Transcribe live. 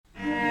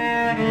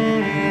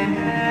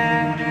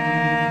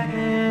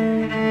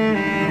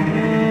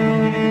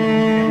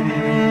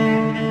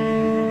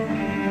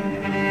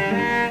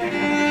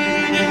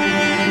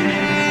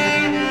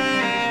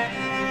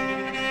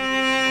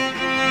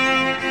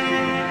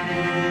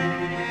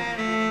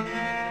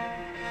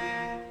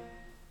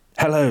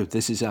Hello,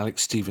 this is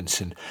Alex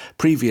Stevenson.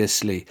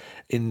 Previously,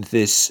 in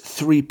this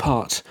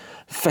three-part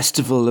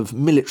festival of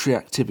military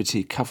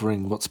activity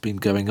covering what's been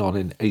going on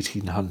in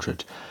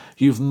 1800,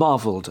 you've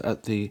marvelled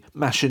at the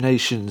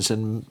machinations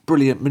and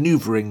brilliant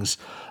manoeuvrings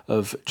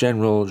of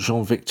General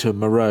Jean-Victor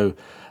Moreau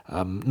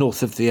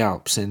north of the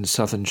Alps in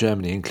southern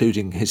Germany,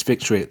 including his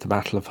victory at the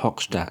Battle of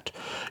Hochstadt.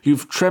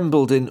 You've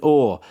trembled in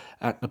awe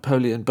at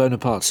Napoleon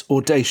Bonaparte's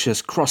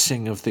audacious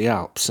crossing of the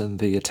Alps and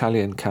the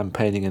Italian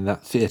campaigning in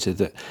that theatre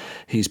that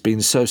he's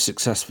been so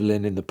successful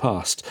in the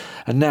past.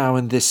 And now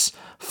in this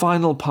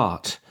final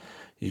part,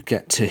 you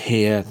get to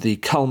hear the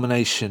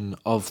culmination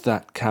of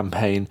that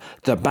campaign,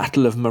 the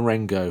Battle of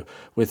Marengo,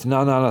 with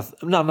none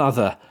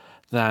other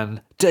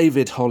than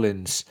David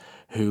Hollins,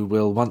 who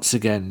will once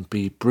again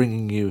be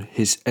bringing you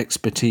his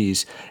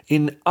expertise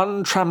in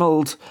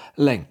untrammelled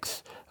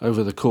length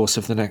over the course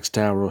of the next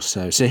hour or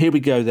so. So here we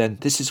go then.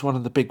 This is one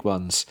of the big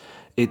ones.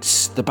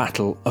 It's the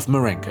Battle of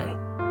Marengo.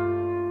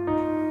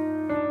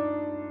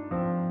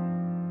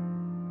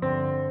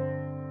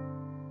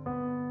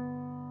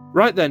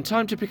 Right then,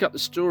 time to pick up the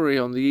story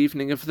on the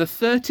evening of the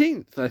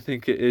 13th, I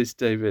think it is,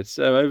 David.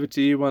 So over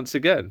to you once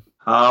again.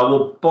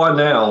 Well, by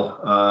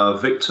now,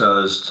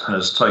 Victor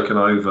has taken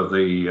over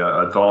the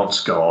advance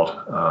guard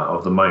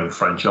of the main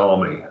French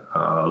army,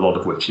 a lot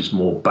of which is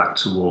more back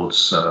towards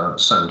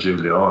San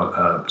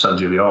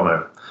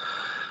Giuliano.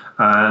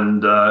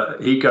 And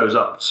he goes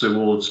up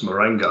towards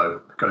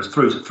Marengo, goes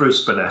through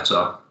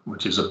Spinetta,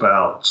 which is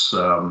about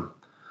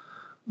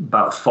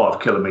 5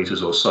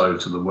 kilometres or so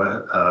to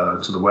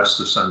the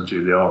west of San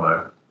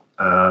Giuliano.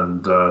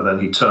 And then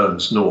he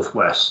turns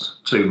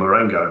northwest to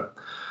Marengo.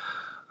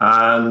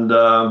 And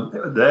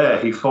there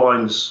he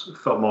finds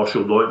Felt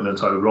Marshal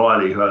Lieutenant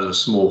O'Reilly, who has a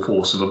small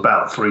force of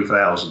about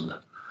 3,000.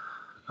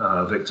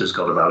 Victor's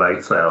got about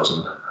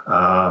 8,000.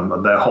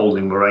 And they're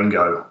holding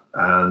Marengo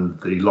and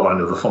the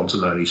line of the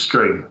Fontenone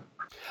stream.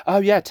 Oh,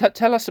 yeah.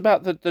 Tell us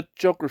about the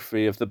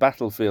geography of the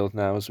battlefield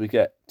now as we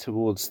get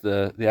towards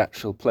the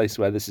actual place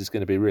where this is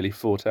going to be really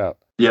fought out.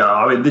 Yeah,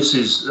 I mean, this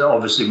is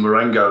obviously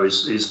Marengo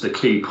is the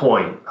key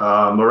point.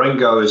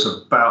 Marengo is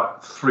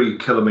about 3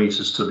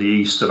 kilometres to the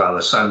east of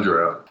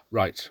Alessandria.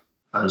 Right.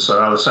 And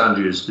so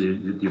Alessandria is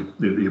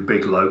the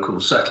big local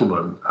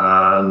settlement.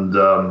 And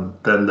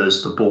then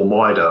there's the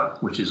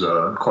Bormida, which is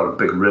quite a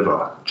big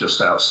river just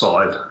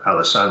outside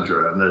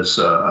Alessandria. And there's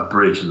a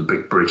bridge and a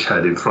big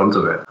bridgehead in front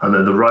of it. And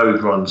then the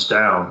road runs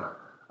down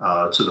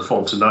to the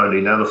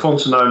Fontenone. Now, the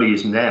Fontenone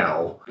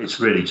it's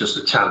really just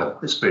a channel.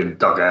 It's been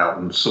dug out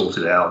and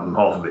sorted out, and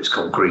half of it's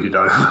concreted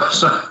over.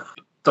 So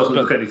it doesn't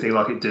look anything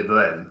like it did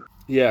then.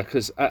 Yeah,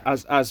 because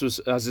as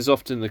is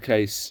often the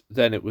case,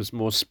 then it was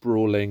more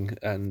sprawling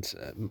and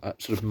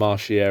sort of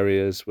marshy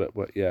areas.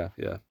 Yeah.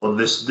 Well,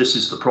 this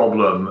is the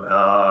problem.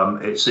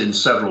 It's in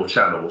several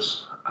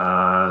channels,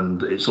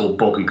 and it's all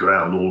boggy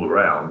ground all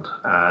around.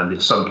 And in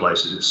some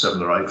places, it's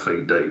 7 or 8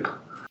 feet deep.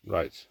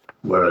 Right.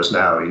 Whereas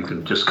now you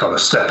can just kind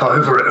of step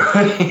over it.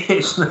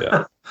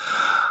 Yeah.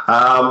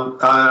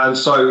 And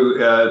so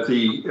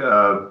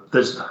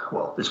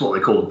it's what they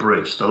call a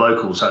bridge. The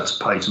locals had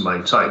to pay to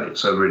maintain it,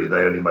 so really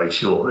they only made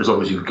sure as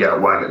long as you could get a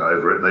wagon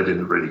over it, they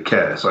didn't really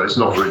care. So it's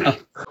not really,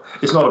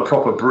 it's not a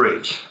proper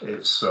bridge.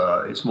 It's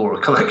more a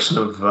collection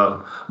of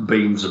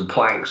beams and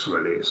planks.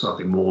 Really, it's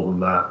nothing more than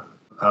that.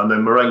 And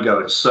then Marengo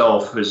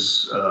itself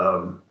is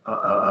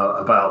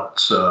about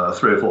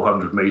 300 or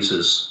 400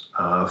 meters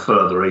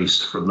further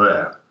east from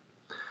there,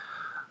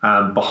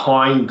 and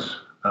behind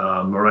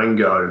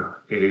Marengo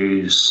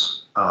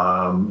is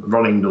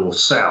running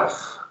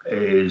north-south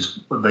is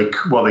they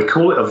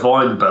call it a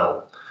vine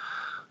belt,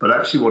 but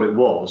actually what it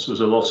was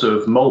a lot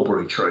of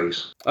mulberry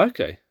trees.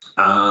 Okay.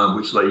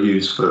 Which they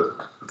use for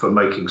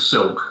making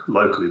silk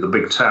locally. The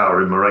big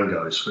tower in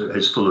Marengo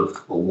was full of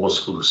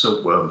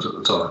silkworms at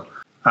the time.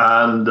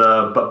 And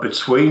but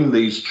between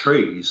these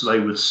trees, they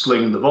would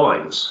sling the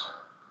vines.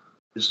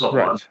 It's not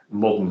like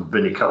modern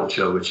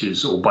viniculture, which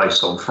is all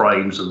based on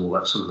frames and all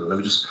that sort of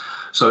thing.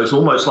 So it's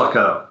almost like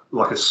a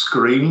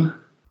screen.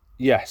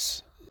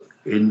 Yes.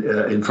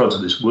 In front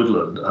of this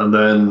woodland, and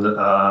then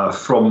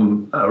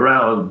from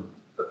around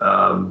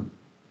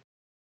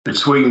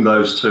between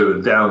those two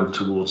and down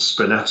towards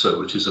Spinetta,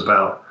 which is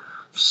about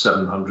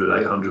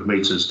 700, 800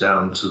 meters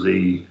down to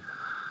the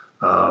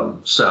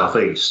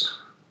southeast.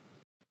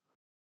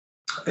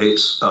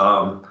 It's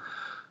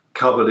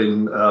covered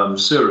in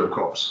cereal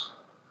crops.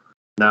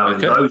 Now,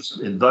 okay.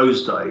 in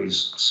those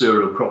days,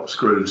 cereal crops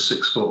grew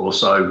 6 foot or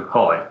so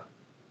high.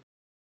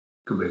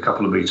 Could be a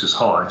couple of meters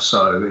high.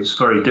 So it's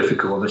very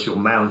difficult unless you're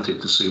mounted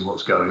to see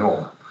what's going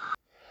on.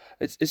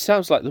 It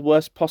sounds like the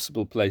worst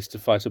possible place to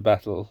fight a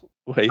battle.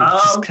 Where you're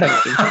just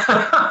camping.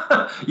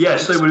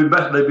 Yes, they'd be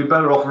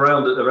better off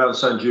around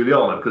San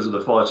Giuliano because of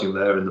the fighting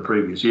there in the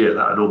previous year.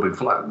 That had all been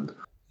flattened.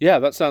 Yeah,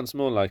 that sounds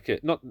more like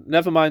it.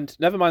 Never mind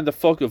the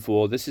fog of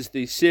war. This is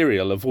the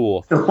cereal of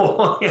war.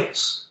 Oh,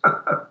 yes.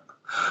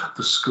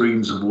 The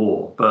screens of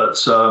war. But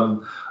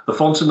the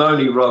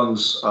Fontenone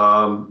runs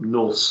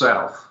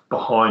north-south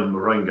behind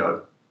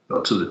Marengo,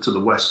 to the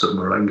west of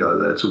Marengo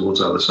there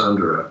towards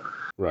Alessandria.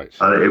 Right.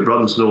 and it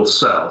runs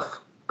north-south,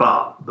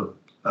 but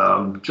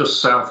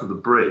just south of the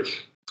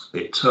bridge,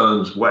 it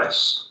turns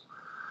west.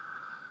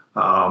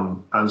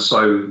 And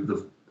so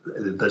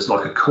there's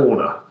like a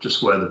corner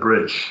just where the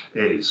bridge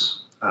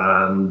is.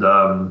 And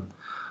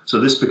so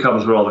this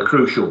becomes rather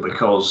crucial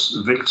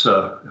because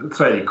Victor,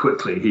 fairly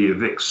quickly, he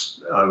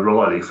evicts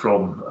O'Reilly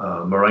from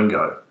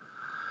Marengo.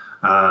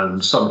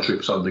 And some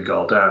troops under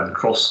Gardan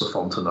cross the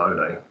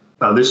Fontenone.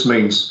 Now this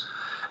means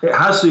it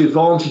has the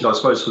advantage, I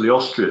suppose, for the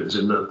Austrians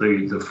in that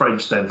the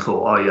French then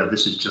thought, oh yeah,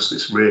 this is just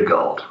this rear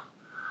guard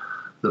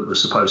that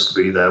was supposed to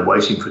be there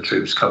waiting for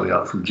troops coming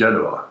up from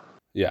Genoa.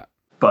 Yeah.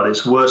 But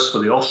it's worse for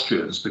the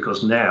Austrians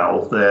because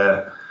now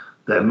their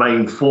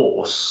main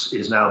force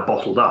is now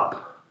bottled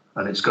up,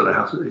 and it's going to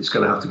have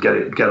to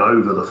get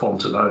over the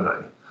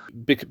Fontenone.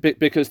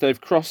 Because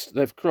they've crossed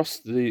the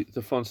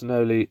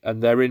Fontenole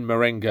and they're in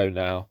Marengo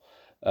now.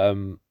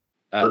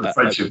 But the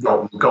French have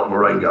got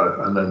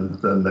Marengo, and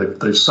then they've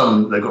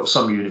got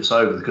some units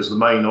over because the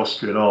main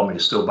Austrian army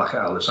is still back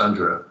at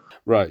Alessandria.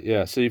 Right,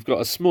 yeah. So you've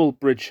got a small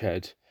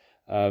bridgehead,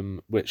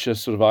 which are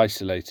sort of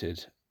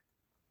isolated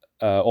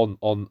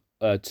on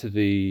to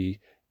the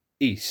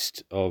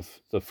east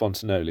of the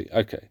Fontenole.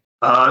 Okay.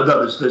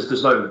 No,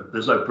 there's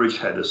no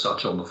bridgehead as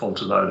such on the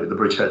Fontenole. The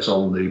bridgehead's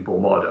on the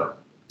Bormida.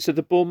 So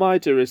the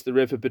Bormida is the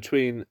river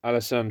between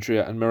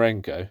Alessandria and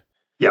Marengo.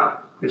 Yeah,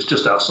 it's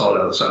just outside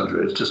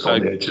Alessandria. It's just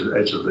on the edge of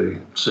the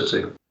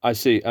city. I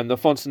see. And the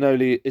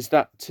Fontenole, is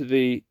that to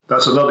the?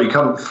 That's another. You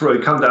come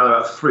down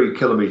about 3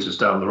 kilometres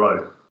down the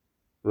road.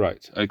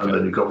 Right. Okay. And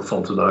then you've got the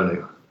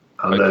Fontenone,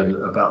 and then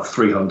about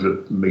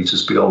 300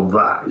 metres beyond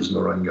that is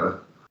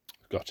Marengo.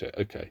 Got it.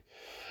 Okay.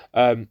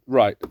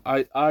 Right.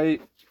 I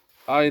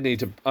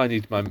need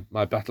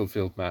my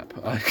battlefield map.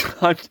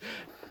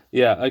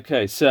 Yeah.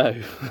 Okay.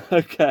 So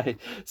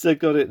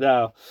got it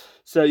now.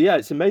 So yeah,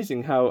 it's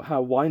amazing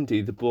how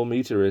windy the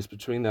Bormida is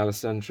between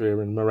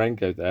Alessandria and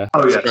Marengo there.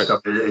 Oh yes,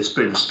 it's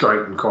been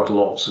straightened quite a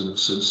lot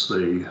since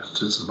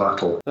the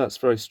battle. That's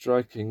very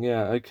striking.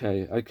 Yeah.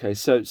 Okay.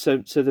 So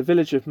the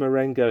village of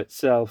Marengo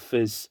itself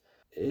it's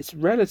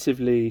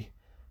relatively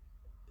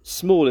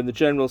small in the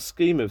general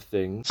scheme of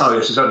things. Oh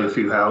yes, there's only a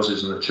few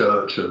houses and a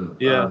church, and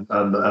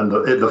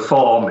the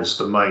farm is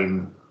the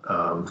main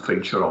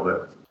feature of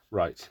it.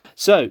 Right.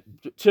 So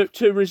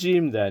to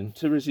resume then.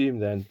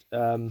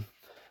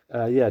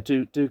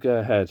 Do go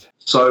ahead.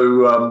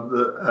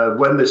 So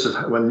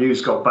when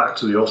news got back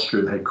to the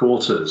Austrian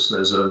headquarters,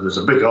 there's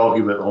a big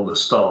argument on the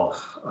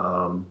staff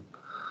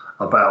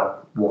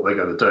about what they're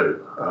going to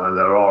do.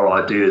 There are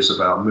ideas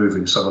about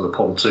moving some of the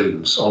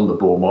pontoons on the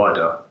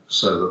Bormida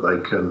so that they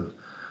can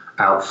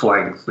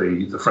outflank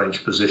the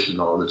French position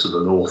either to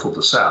the north or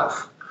the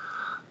south.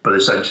 But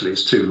essentially,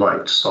 it's too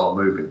late to start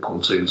moving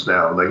pontoons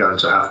now, and they're going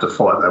to have to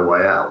fight their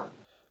way out.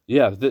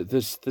 Yeah,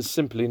 there's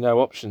simply no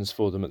options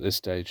for them at this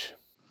stage.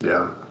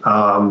 Yeah,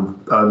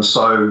 and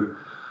so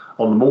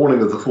on the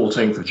morning of the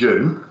 14th of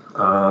June,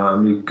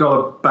 you've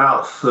got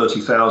about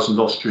 30,000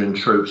 Austrian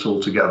troops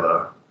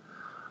altogether,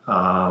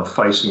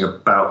 facing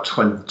about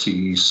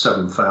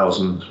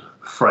 27,000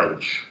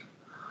 French.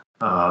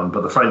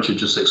 But the French are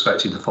just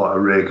expecting to fight a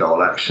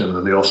rearguard action,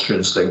 and the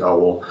Austrians think, oh,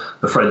 well,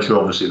 the French are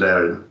obviously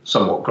there in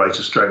somewhat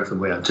greater strength than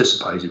we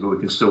anticipated, but we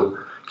can still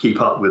keep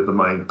up with the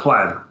main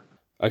plan.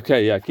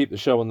 Okay, yeah, keep the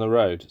show on the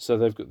road. So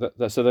they're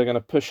going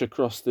to push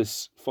across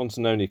this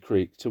Fontenone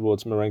Creek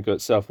towards Marengo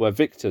itself, where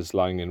Victor's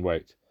lying in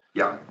wait.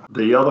 Yeah.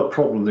 The other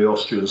problem the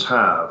Austrians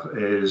have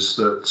is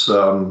that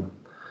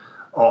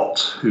Ott,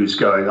 who's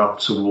going up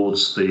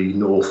towards the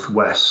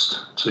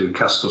northwest to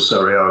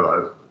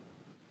Castelseriolo,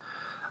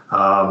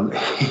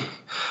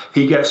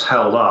 he gets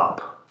held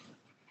up.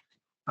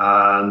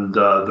 And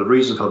the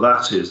reason for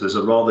that is there's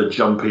a rather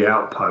jumpy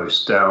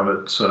outpost down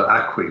at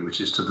Acqui, which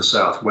is to the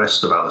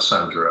southwest of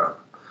Alessandria.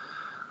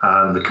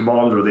 And the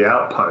commander of the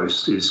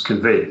outpost is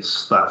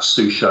convinced that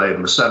Suchet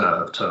and Massena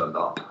have turned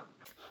up.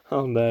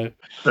 Oh, no.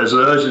 There's an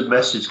urgent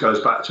message goes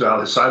back to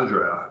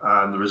Alessandria,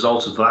 and the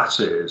result of that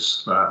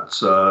is that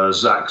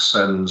Zach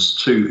sends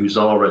 2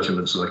 Hussar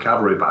regiments and a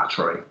cavalry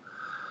battery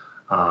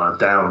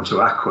down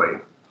to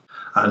Acqui.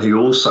 And he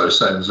also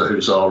sends a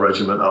Hussar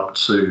regiment up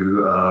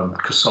to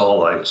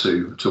Casale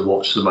to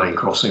watch the main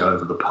crossing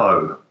over the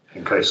Po,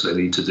 in case they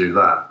need to do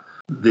that.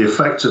 The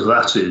effect of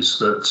that is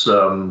that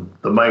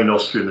the main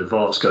Austrian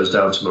advance goes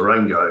down to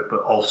Marengo,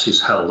 but Ott is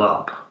held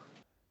up.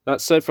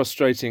 That's so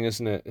frustrating,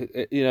 isn't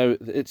it?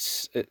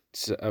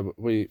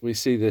 We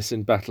see this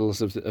in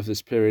battles of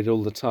this period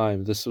all the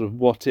time. The sort of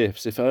what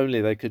ifs. If only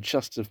they could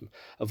just have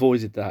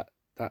avoided that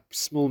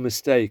small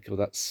mistake or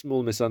that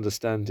small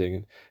misunderstanding.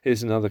 And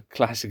here's another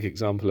classic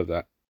example of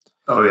that.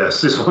 Oh yes,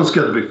 this one's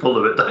going to be full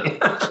of it.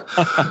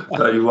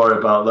 Don't you worry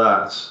about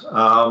that.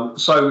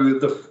 So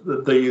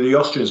the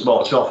Austrians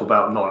march off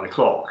about 9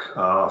 o'clock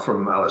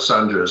from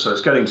Alessandria. So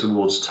it's getting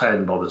towards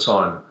 10 by the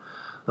time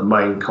the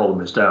main column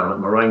is down at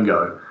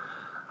Marengo,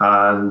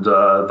 and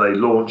they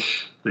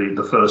launch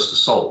the first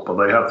assault.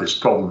 But they have this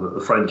problem that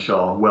the French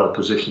are well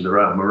positioned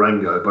around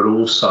Marengo, but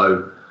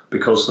also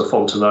because the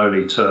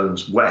Fontenone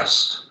turns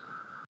west,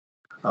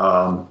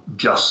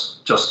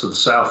 just to the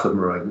south of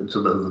Marengo,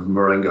 to the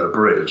Marengo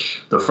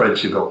Bridge. The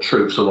French have got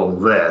troops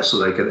along there, so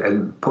they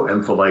can put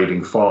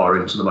enfilading fire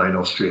into the main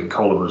Austrian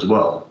column as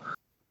well.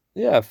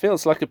 Yeah, it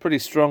feels like a pretty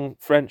strong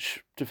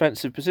French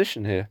defensive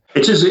position here.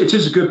 It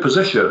is a good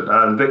position,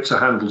 and Victor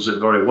handles it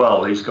very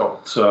well. He's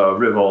got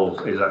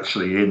Rivold is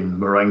actually in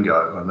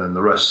Marengo, and then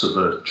the rest of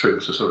the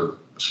troops are sort of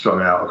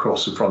strung out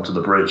across in front of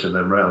the bridge and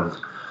then round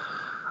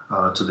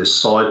to this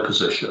side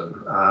position.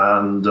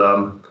 And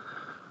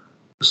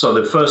so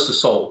the first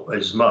assault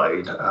is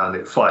made, and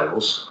it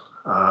fails.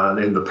 And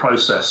in the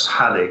process,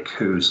 Haddock,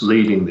 who's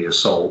leading the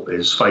assault,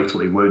 is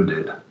fatally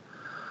wounded.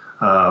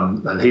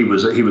 And he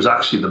was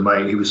actually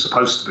he was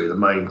supposed to be the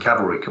main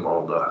cavalry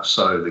commander.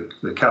 So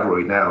the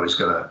cavalry now is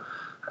going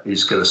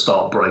to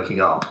start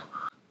breaking up.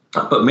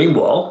 But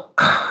meanwhile,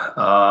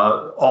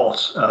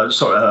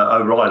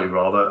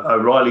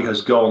 O'Reilly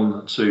has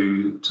gone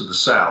to the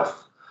south.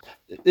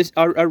 Is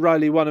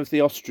O'Reilly one of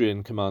the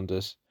Austrian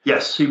commanders?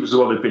 Yes, he was the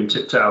one who'd been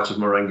tipped out of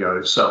Marengo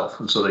itself,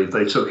 and so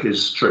they took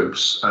his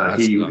troops.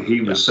 He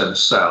was sent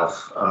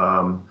south.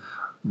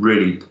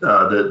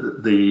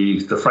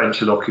 The French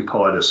had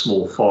occupied a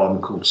small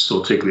farm called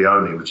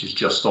Stortiglione, which is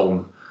just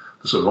on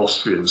the sort of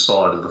Austrian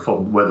side of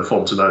where the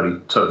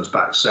Fontenone turns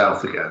back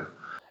south again.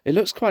 It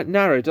looks quite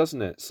narrow,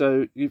 doesn't it?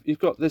 So you've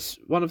got this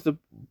one of the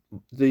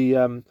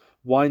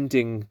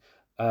winding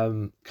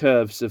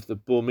curves of the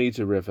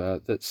Bormida River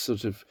that's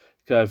sort of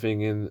curving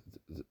in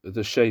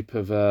the shape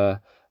of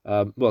a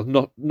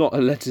not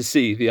a letter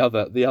C, the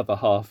other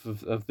half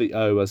of the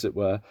O, as it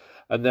were.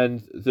 And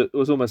then it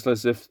was almost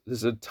as if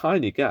there's a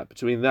tiny gap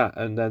between that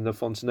and then the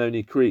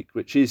Fontenone Creek,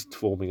 which is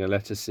forming a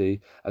letter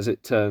C as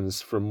it turns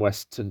from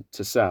west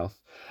to south.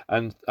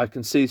 And I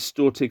can see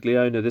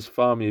Stortiglione, this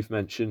farm you've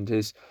mentioned,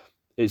 is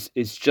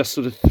just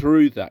sort of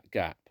through that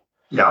gap.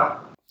 Yeah.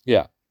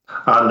 Yeah.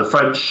 And the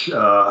French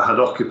had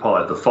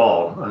occupied the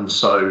farm, and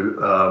so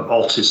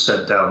Ott is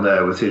sent down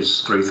there with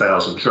his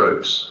 3,000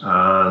 troops,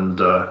 and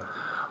the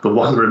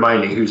one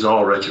remaining, who's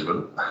our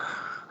regiment.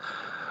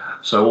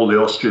 So all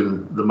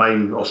the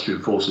main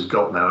Austrian forces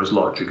got now is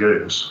light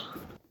dragoons.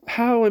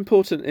 How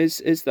important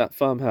is that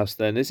farmhouse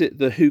then? Is it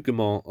the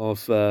Hougoumont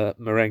of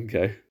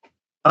Marengo?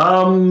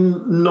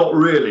 Not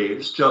really.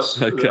 It's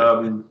just okay.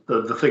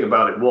 The thing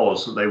about it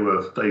was that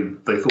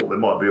they thought there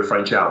might be a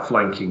French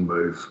outflanking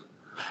move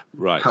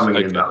coming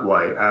in that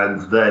way,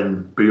 and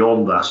then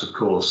beyond that, of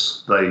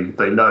course,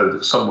 they know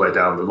that somewhere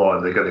down the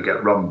line they're going to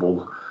get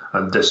rumbled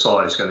and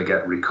Desai is going to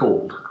get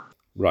recalled.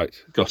 Right,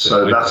 got it.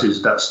 So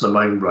that's the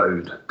main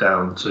road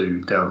down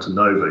to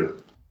Novi.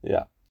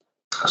 Yeah.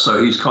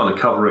 So he's kind of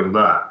covering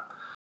that.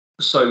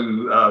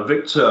 So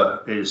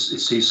Victor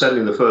he's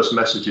sending the first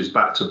messages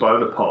back to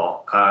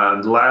Bonaparte,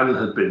 and Lannes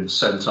had been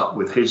sent up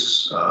with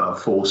his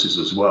forces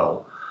as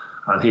well,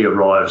 and he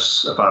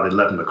arrives about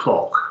 11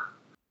 o'clock.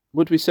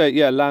 Would we say,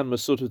 Lannes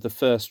was sort of the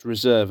first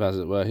reserve, as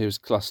it were? He was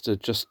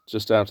clustered just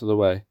out of the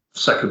way.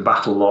 Second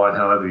battle line,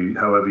 however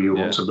you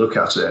want to look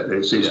at it.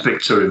 It's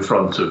Victor in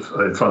front of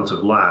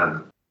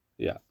Lannes.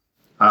 Yeah.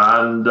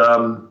 And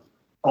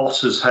Ott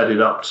has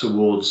headed up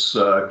towards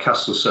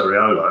Castel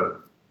Ceriolo,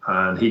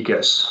 and he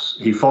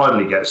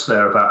finally gets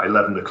there about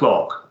 11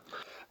 o'clock.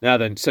 Now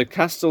then, so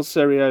Castel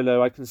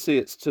Ceriolo, I can see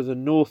it's to the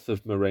north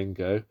of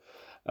Marengo,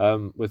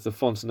 with the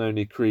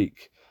Fontenone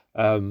Creek.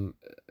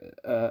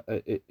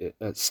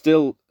 It's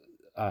still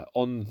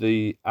on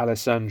the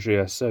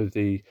Alessandria, so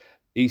the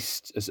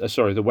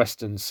the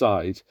western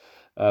side.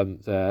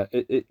 There,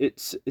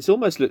 it's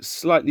almost looks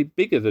slightly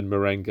bigger than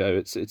Marengo.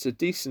 It's a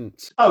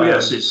decent. Oh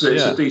yes, it's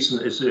a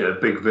decent. It's a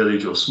big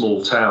village or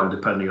small town,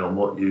 depending on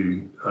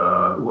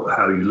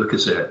how you look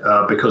at it,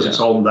 because it's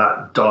on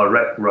that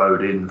direct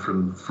road in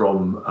from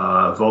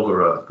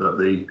Voghera that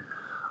the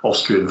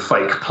Austrian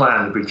fake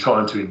plan had been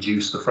trying to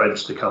induce the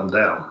French to come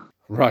down.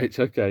 Right.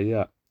 Okay.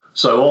 Yeah.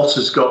 So Ott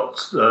has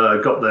got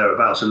there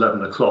about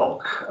 11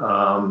 o'clock,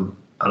 and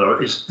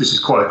this is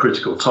quite a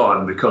critical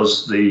time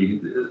because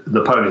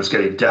Napoleon's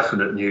getting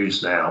definite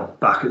news now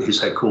back at his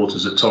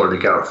headquarters at Torre di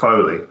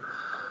Garofoli,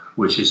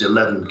 which is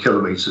 11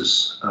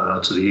 kilometres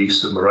to the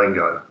east of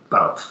Marengo,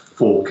 about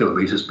 4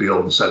 kilometres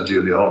beyond San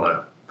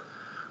Giuliano,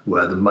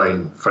 where the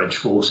main French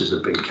forces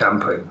have been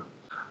camping.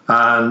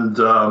 And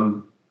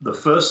the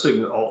first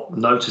thing Ott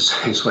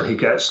notices when he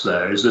gets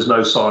there is there's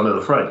no sign of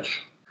the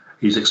French.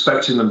 He's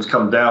expecting them to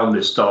come down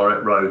this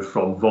direct road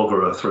from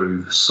Voghera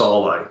through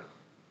Sale.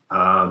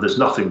 There's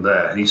nothing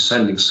there. He's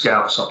sending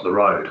scouts up the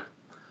road.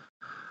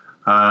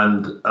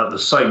 And at the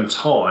same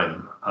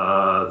time,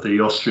 the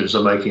Austrians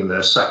are making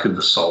their second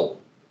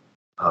assault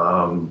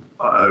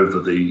over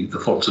the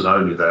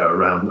Fontenone there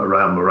around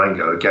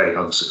Marengo, again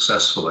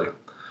unsuccessfully.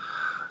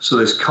 So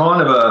there's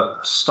kind of a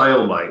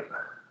stalemate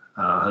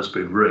has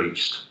been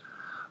reached.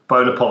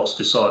 Bonaparte's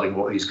deciding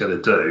what he's going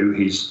to do.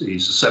 He's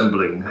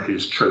assembling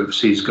his troops.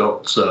 He's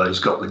got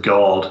the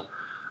guard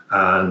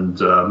and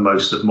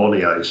most of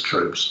Monnier's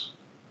troops.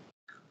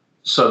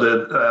 So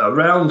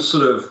around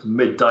sort of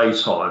midday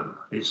time,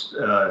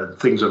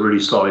 things are really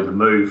starting to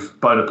move.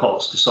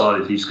 Bonaparte's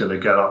decided he's going to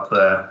get up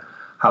there,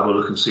 have a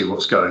look and see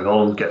what's going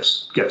on,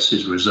 gets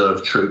his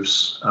reserve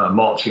troops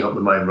marching up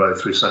the main road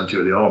through San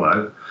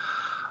Giuliano.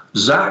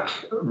 Zach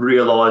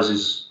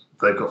realises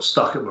they've got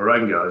stuck at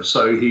Marengo,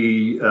 so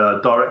he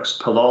directs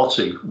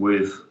Pilati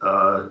with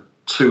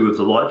two of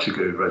the light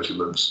dragoon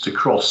regiments to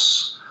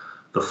cross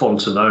the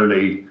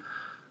Fontanone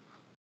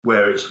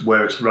where it's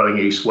running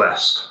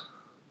east-west.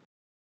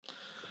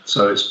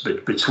 So it's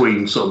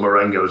between sort of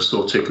Marengo and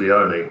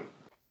Stortiglione.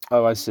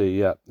 Oh, I see.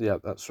 Yeah,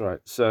 that's right.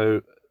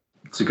 So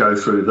to go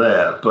through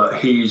there, but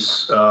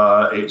he's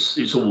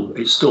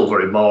it's still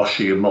very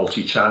marshy and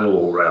multi-channel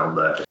all around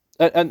there.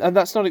 And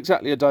that's not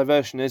exactly a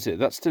diversion, is it?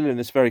 That's still in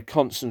this very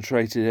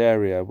concentrated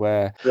area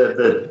where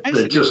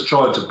they're just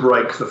trying to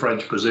break the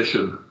French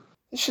position.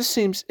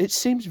 It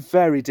seems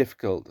very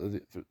difficult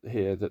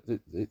here that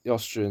the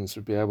Austrians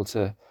would be able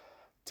to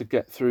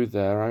get through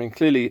there. I mean,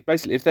 clearly,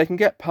 basically, if they can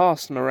get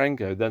past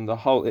Marengo, then the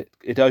whole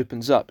it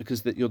opens up,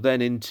 because that you're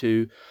then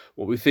into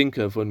what we think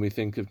of when we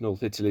think of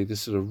North Italy,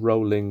 this sort of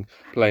rolling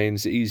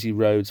plains, easy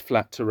roads,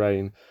 flat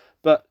terrain.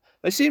 But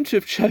they seem to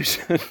have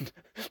chosen.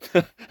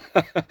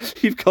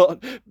 You've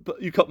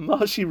got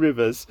marshy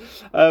rivers,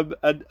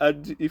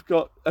 and you've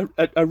got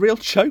a real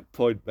choke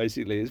point.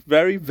 Basically, it's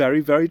very,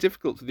 very, very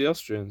difficult for the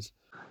Austrians.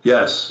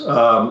 Yes,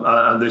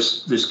 and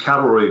this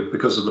cavalry,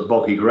 because of the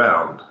boggy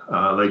ground,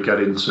 they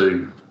get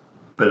into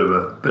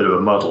a bit of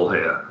a muddle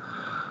here.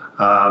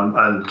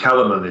 And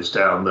Kellerman is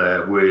down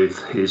there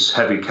with his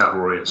heavy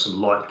cavalry and some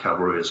light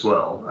cavalry as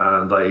well,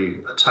 and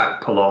they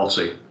attack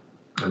Pilati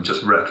and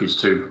just wreck his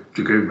two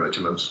dragoon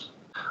regiments.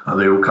 And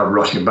they all come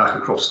rushing back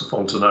across the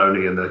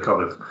Fontanone, and they're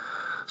kind of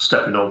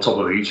stepping on top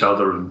of each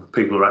other, and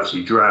people are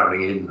actually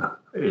drowning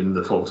in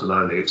the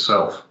Fontanone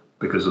itself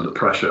because of the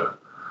pressure.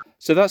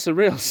 So that's a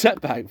real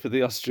setback for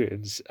the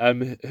Austrians,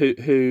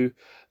 who,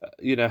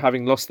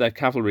 having lost their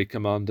cavalry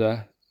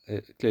commander,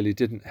 it clearly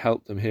didn't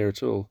help them here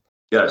at all.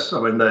 Yes, I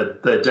mean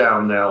they're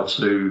down now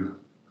to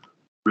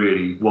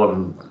really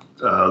one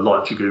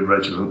light dragoon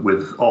regiment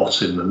with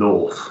Ott in the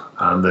north,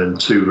 and then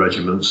two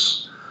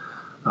regiments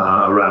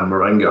around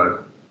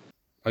Marengo.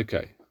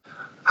 Okay.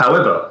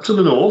 However, to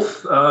the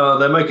north,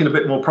 they're making a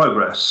bit more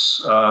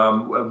progress.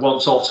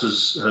 Once Ott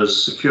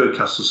has secured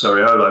Castel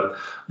Ceriolo,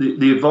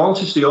 the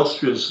advantage the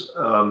Austrians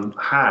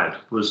had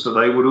was that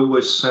they would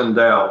always send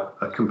out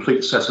a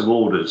complete set of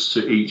orders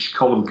to each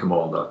column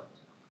commander.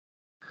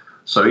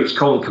 So each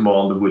column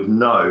commander would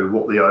know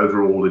what the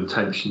overall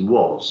intention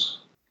was.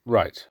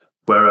 Right.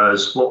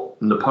 Whereas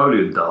what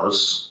Napoleon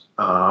does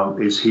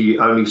is he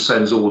only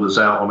sends orders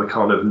out on a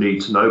kind of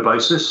need-to-know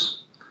basis.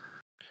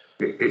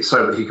 It's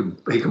so that he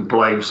can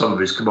blame some of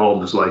his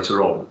commanders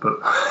later on, but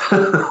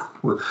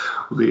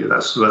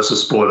that's a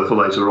spoiler for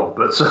later on.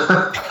 But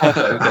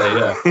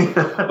okay,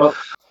 yeah. Well,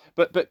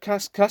 but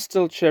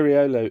Castel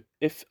Ceriolo,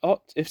 if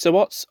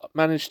Ott's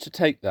managed to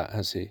take that,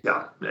 has he?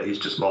 Yeah, he's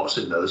just marched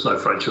in there. There's no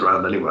French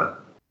around anywhere.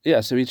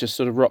 Yeah, so he just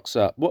sort of rocks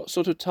up. What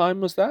sort of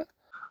time was that?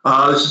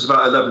 This is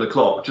about 11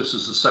 o'clock, just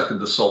as the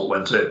second assault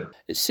went in.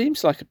 It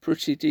seems like a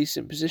pretty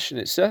decent position.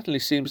 It certainly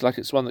seems like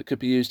it's one that could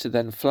be used to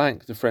then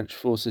flank the French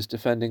forces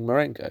defending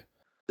Marengo.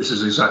 This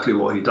is exactly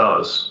what he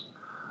does.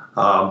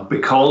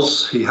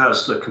 Because he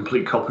has the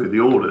complete copy of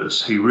the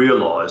orders, he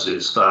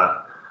realises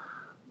that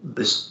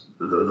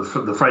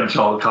the French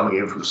aren't coming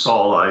in from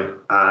Sarle,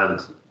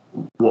 and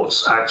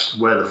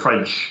where the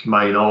French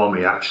main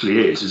army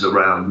actually is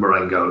around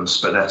Marengo and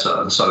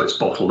Spinetta, and so it's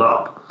bottled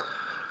up.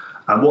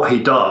 And what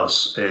he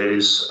does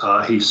is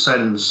he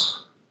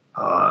sends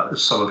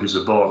some of his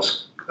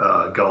advance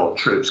guard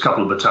troops, a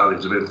couple of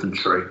battalions of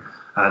infantry,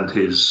 and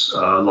his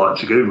light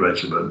dragoon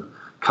regiment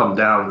come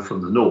down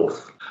from the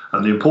north.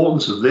 And the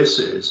importance of this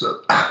is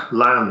that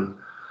Lannes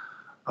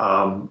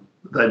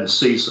then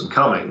sees them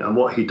coming, and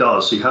what he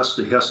does, he has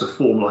to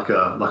form like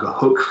a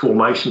hook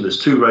formation. There's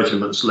two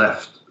regiments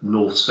left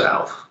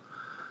north-south,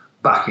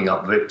 backing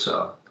up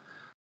Victor.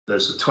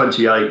 There's the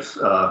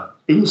 28th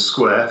in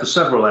square for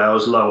several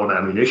hours, low on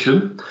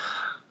ammunition,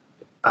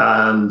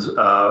 and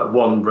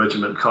one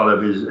regiment kind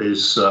of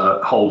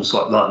holds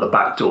like the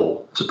back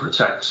door to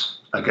protect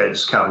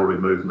against cavalry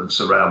movements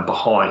around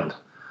behind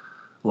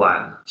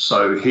Lannes.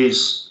 So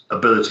his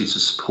ability to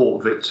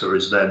support Victor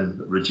is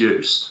then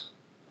reduced.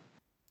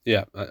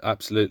 Yeah,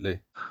 absolutely.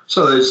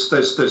 So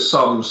there's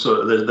some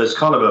sort of there's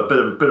kind of a bit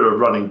of a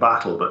running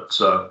battle, but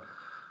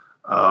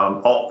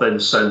Ott then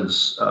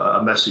sends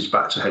a message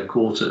back to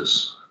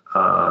headquarters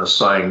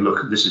saying,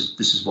 "Look, this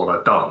is what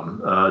I've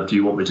done. Do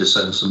you want me to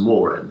send some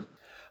more in?"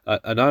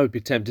 And I would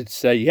be tempted to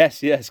say,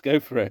 yes, go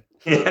for it.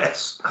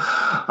 Yes,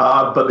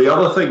 but the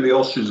other thing the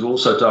Austrians have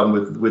also done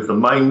with the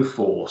main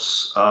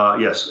force,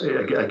 yes,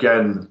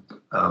 again.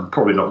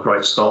 Probably not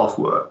great staff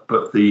work,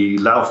 but the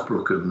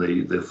Laufbrück and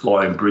the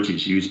flying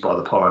bridges used by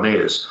the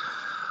pioneers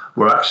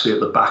were actually at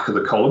the back of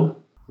the column.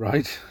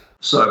 Right.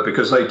 So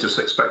because they just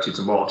expected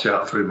to march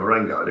out through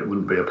Marengo and it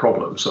wouldn't be a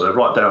problem. So they're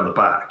right down the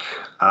back.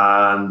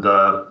 And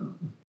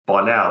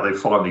by now they've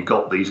finally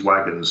got these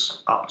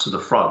wagons up to the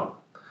front.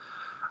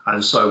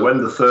 And so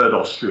when the third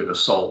Austrian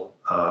assault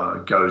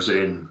goes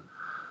in,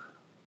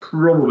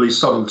 Probably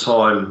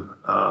sometime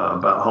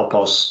about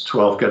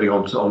 12:30, getting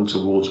on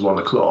towards 1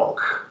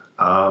 o'clock.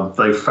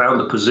 They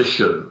found a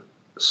position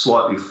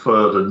slightly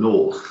further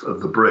north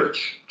of the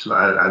bridge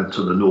and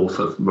to the north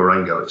of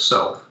Marengo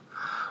itself,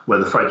 where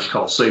the French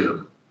can't see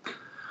them.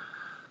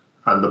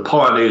 And the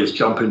pioneers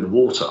jump in the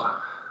water,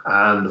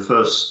 and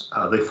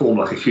they form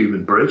like a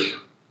human bridge.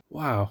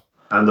 Wow.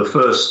 And the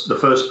first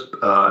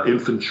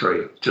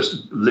infantry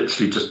just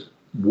literally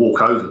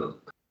walk over them.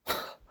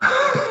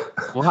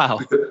 Wow.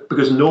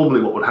 Because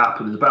normally what would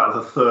happen is about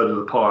a third of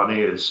the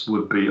pioneers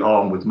would be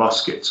armed with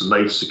muskets, and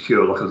they'd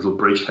secure like a little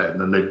bridgehead, and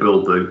then they'd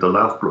build the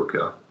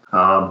Laufbrücke.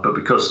 But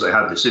because they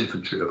had this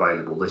infantry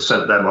available, they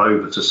sent them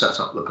over to set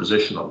up the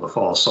position on the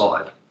far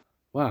side.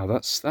 Wow,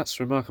 that's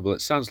remarkable.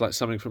 It sounds like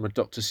something from a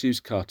Dr.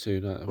 Seuss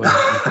cartoon, when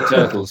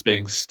turtles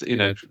being,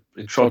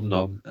 trodden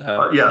on.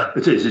 Yeah,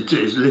 it is. It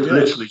is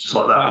literally just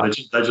like that. Wow.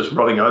 They're just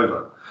running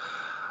over.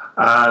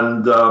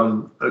 And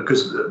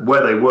because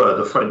where they were,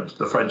 the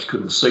French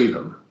couldn't see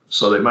them,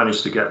 so they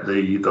managed to get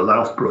the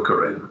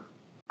Laufbrücke in.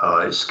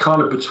 It's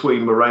kind of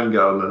between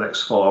Marengo and the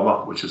next farm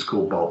up, which is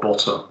called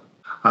Barbotta.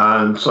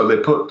 And so they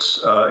put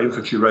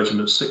Infantry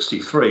Regiment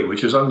 63,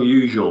 which is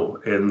unusual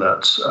in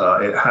that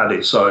it had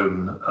its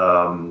own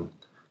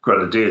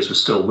grenadiers were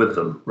still with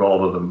them,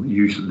 rather than the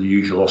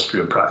usual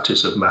Austrian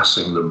practice of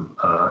massing them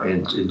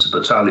into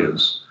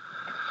battalions,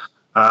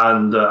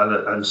 and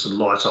some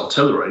light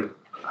artillery.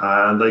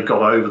 And they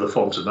got over the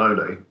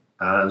Fontenone,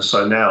 and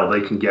so now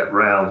they can get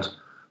round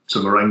to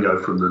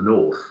Marengo from the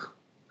north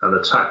and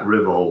attack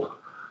Rivol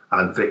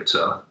and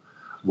Victor,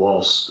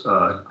 whilst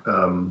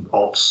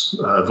Ott's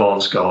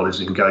advance guard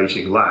is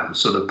engaging land.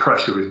 So the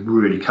pressure is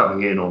really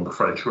coming in on the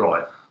French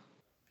right.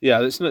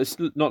 Yeah, it's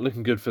not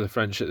looking good for the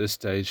French at this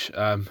stage.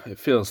 It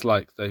feels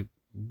like they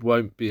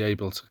won't be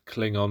able to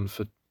cling on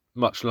for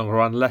much longer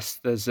unless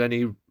there's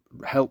any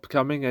help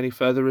coming, any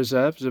further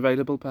reserves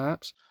available,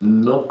 perhaps?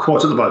 Not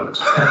quite at the moment.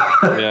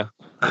 Yeah,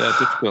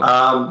 difficult.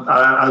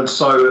 And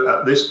so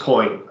at this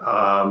point,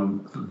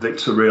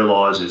 Victor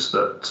realises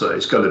that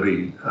he's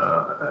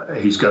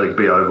going to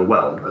be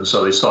overwhelmed, and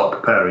so they start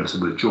preparing to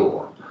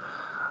withdraw.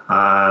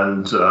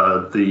 And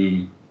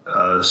the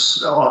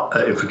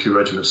Infantry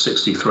Regiment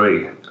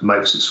 63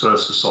 makes its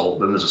first assault.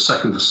 Then there's a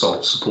second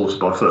assault supported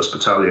by 1st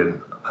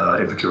Battalion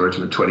Infantry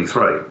Regiment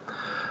 23.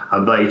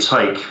 And they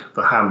take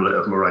the hamlet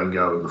of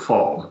Marengo and the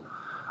farm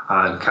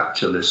and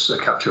capture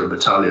a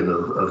battalion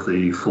of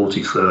the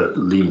 43rd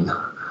Ligne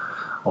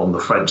on the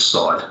French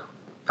side.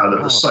 And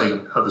at the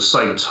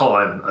same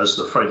time as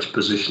the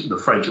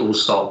French all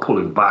start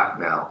pulling back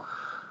now,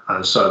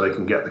 and so they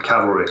can get the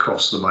cavalry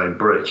across the main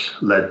bridge,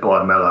 led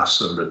by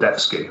Melas and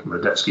Radetzky.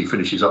 Radetzky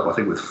finishes up, I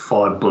think, with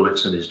 5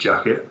 bullets in his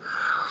jacket.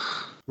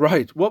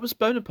 Right. What was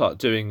Bonaparte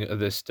doing at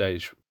this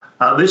stage?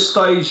 At this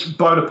stage,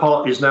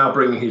 Bonaparte is now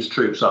bringing his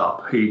troops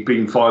up. He'd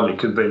been finally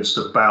convinced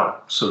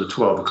about sort of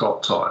 12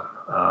 o'clock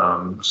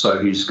time.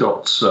 So he's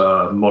got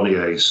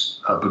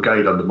Monnier's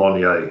brigade under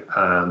Monnier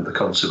and the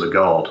Consular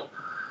Guard,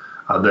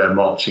 and they're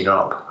marching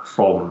up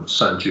from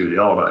San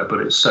Giuliano, but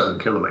it's 7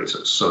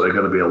 kilometres, so they're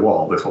going to be a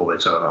while before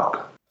they turn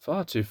up.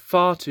 Far too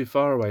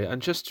far away.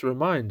 And just to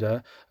remind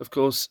her, of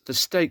course, the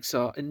stakes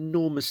are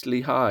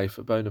enormously high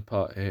for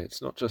Bonaparte here.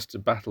 It's not just a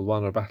battle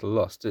won or a battle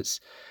lost.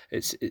 It's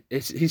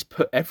he's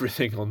put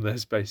everything on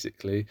this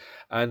basically,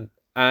 and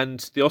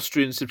the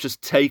Austrians have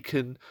just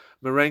taken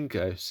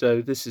Marengo.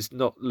 So this is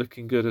not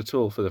looking good at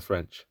all for the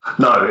French.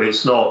 No,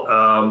 it's not.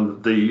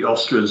 The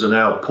Austrians are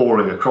now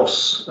pouring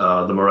across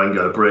the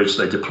Marengo bridge.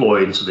 They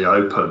deploy into the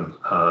open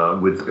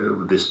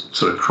with this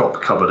sort of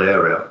crop-covered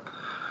area.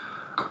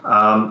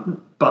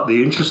 But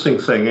the interesting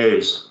thing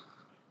is,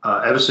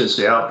 ever since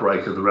the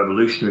outbreak of the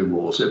Revolutionary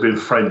Wars, it had been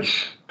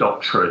French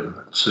doctrine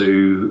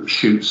to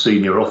shoot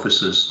senior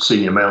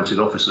mounted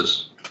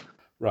officers.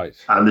 Right.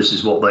 And this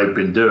is what they've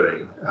been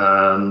doing.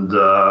 And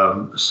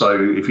so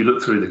if you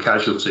look through the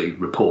casualty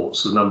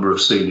reports, the number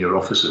of senior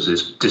officers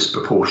is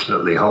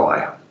disproportionately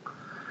high.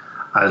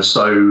 And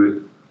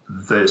so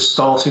they're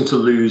starting to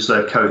lose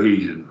their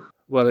cohesion.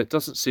 Well, it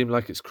doesn't seem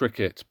like it's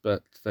cricket,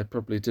 but they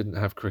probably didn't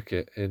have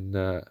cricket in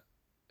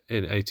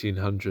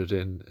 1800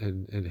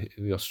 in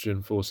the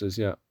Austrian forces,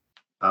 yeah.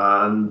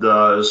 And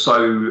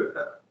so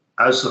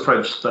as the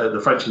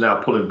French are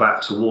now pulling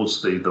back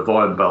towards the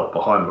vine belt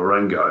behind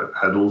Marengo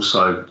and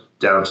also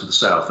down to the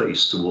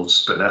southeast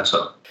towards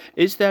Spinetta.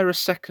 Is there a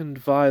second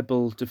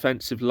viable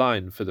defensive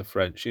line for the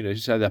French? You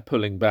say they're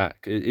pulling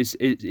back.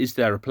 Is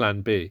there a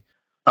plan B?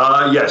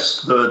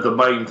 Yes, the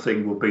main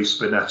thing will be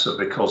Spinetta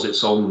because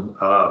it's on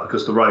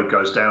because the road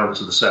goes down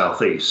to the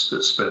southeast to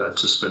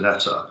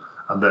Spinetta.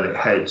 And then it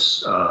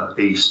heads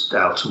east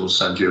out towards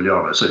San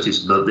Giuliano. So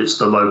it's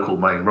the local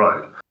main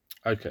road.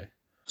 Okay.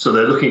 So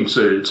they're looking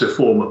to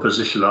form a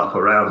position up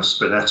around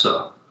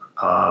Spinetta,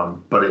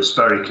 but it's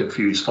very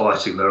confused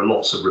fighting. There are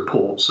lots of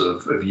reports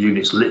of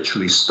units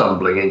literally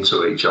stumbling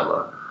into each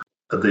other.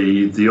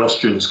 The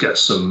Austrians get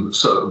some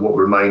sort of what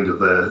remained of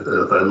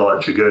their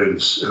light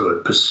dragoons who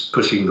are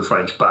pushing the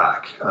French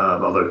back,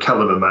 although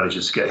Kellerman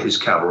manages to get his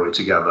cavalry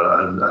together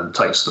and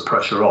takes the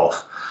pressure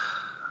off.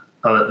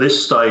 And at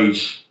this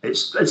stage,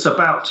 it's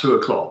about 2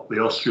 o'clock. The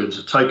Austrians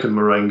have taken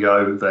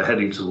Marengo. They're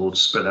heading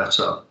towards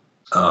Spinetta.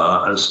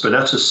 And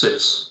Spinetta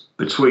sits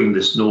between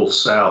this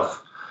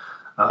north-south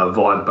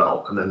vine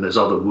belt, and then there's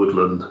other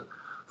woodland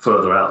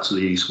further out to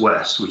the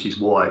east-west, which is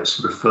why it's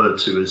referred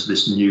to as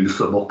this new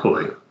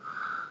Thermopylae,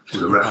 which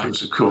is a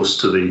reference, of course,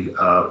 to the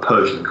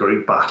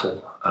Persian-Greek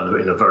battle,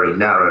 and in a very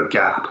narrow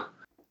gap.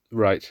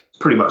 Right.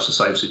 Pretty much the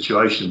same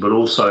situation, but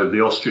also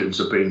the Austrians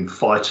have been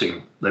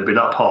fighting. They've been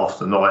up half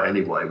the night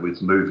anyway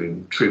with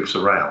moving troops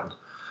around,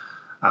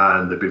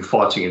 and they've been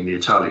fighting in the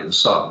Italian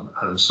sun.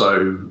 And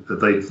so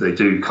they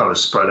do kind of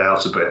spread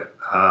out a bit,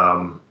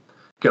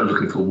 get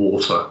looking for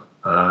water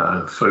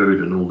and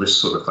food and all this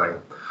sort of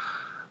thing.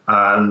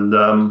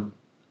 And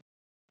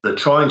they're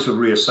trying to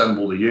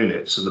reassemble the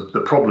units. And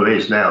the problem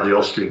is now the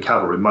Austrian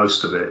cavalry,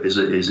 most of it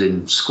is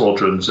in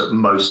squadrons, at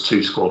most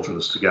 2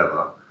 squadrons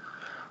together.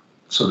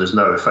 So there's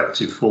no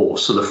effective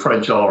force. So the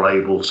French are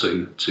able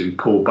to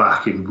pull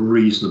back in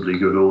reasonably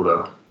good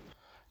order.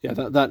 Yeah,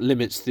 that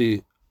limits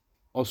the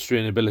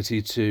Austrian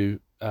ability to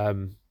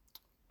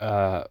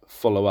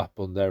follow up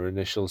on their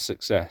initial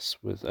success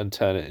and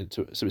turn it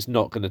into. So it's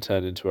not going to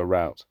turn into a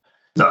rout.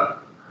 No.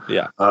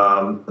 Yeah.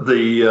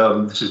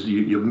 This is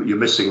you're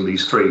missing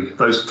those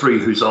three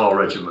Hussar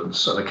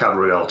regiments and a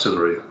cavalry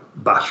artillery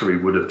battery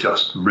would have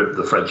just ripped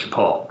the French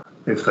apart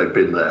if they'd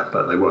been there,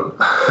 but they won't.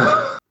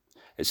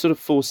 It sort of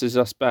forces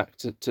us back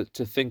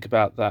to think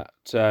about that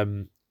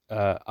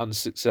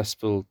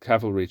unsuccessful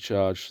cavalry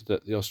charge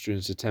that the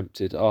Austrians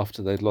attempted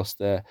after they'd lost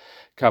their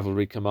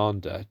cavalry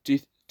commander.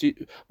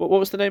 What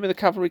was the name of the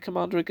cavalry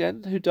commander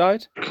again who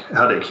died?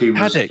 Haddick.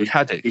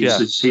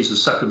 He's the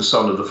second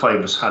son of the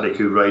famous Haddick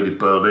who raided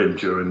Berlin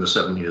during the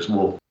 7 Years'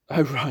 War.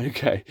 Oh, right,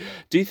 okay.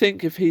 Do you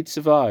think if he'd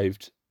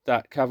survived,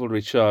 that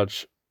cavalry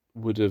charge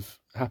would have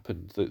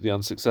happened, the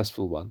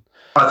unsuccessful one?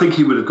 I think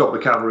he would have got the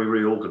cavalry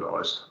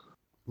reorganised.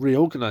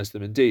 Reorganise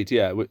them, indeed,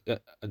 yeah,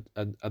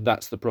 and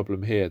that's the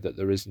problem here, that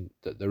there isn't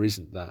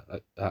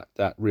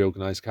that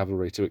reorganised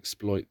cavalry to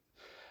exploit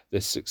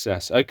this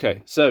success.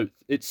 Okay, so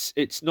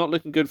it's not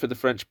looking good for the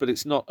French, but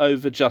it's not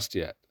over just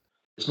yet.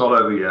 It's not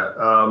over yet.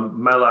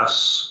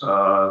 Melas,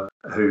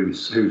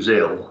 who's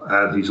ill,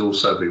 and he's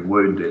also been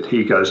wounded,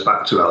 he goes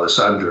back to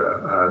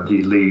Alessandria, and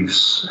he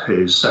leaves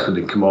his second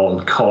in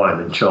command, Kine,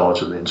 in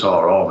charge of the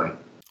entire army.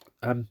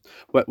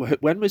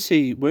 When was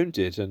he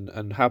wounded,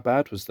 and how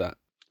bad was that?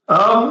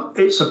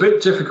 It's a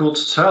bit difficult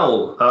to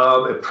tell.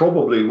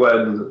 Probably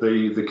when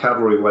the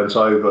cavalry went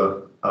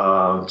over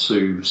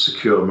to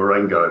secure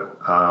Marengo,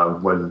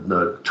 when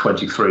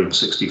 23 and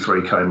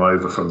 63 came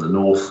over from the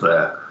north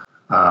there,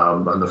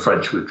 and the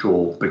French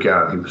withdrawal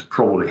began. He was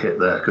probably hit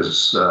there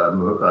because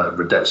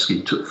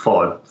Radetzky took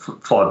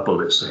five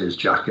bullets to his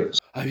jacket.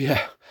 Oh,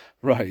 yeah.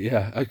 Right,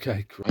 yeah,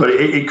 okay. Great. But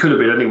it could have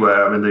been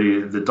anywhere. I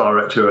mean, the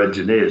director of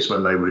engineers,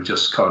 when they were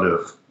just kind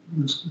of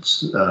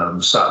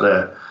sat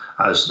there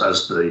as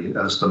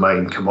the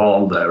main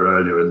command there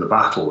earlier in the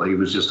battle, he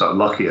was just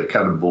unlucky. A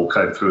cannonball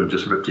came through and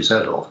just ripped his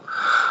head off.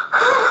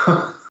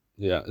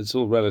 Yeah, it's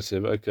all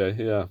relative. Okay,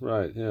 yeah,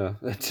 right, yeah,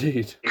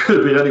 indeed. It could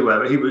have been anywhere,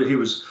 but he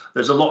was.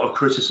 There's a lot of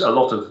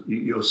criticism.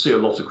 You'll see a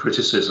lot of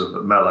criticism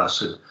of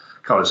Melas and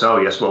kind of say,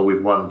 "Oh yes, well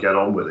we've won, get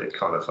on with it,"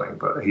 kind of thing.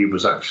 But he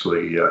was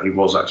actually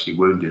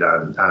wounded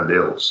and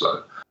ill.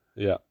 So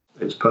yeah,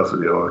 it's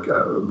perfectly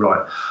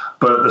right.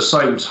 But at the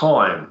same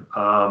time,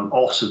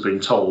 Oss had been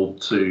told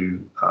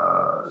to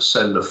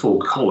send a full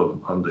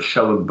column under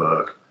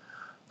Schellenberg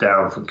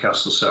down from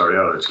Castel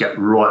Sariano to get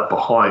right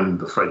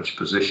behind the French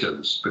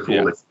positions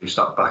before they finished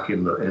up back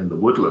in the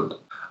woodland.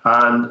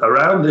 And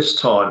around this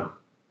time,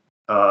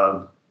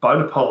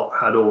 Bonaparte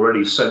had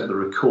already sent the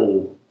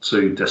recall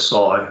to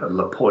Desai and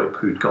Lepoip,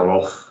 who'd gone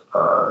off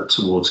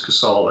towards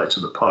Casale to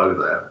the Po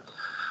there.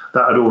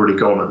 That had already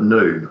gone at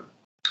noon.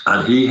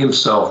 And he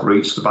himself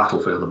reached the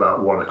battlefield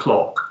about 1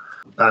 o'clock.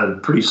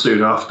 And pretty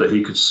soon after,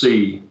 he could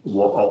see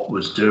what Ott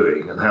was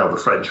doing and how the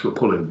French were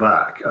pulling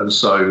back. And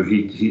so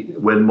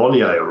when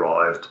Monnier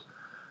arrived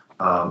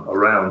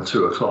around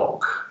 2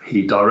 o'clock,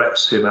 he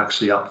directs him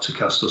actually up to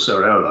Castel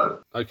Sariano.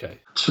 Okay.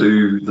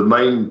 To the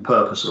main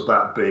purpose of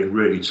that being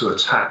really to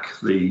attack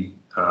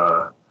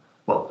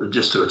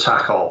just to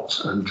attack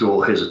Ott and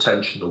draw his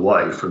attention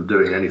away from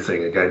doing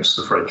anything against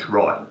the French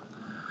right.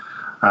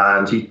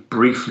 And he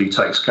briefly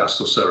takes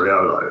Castel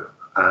Sariano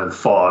and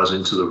fires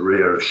into the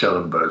rear of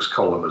Schellenberg's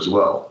column as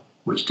well,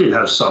 which did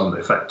have some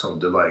effect on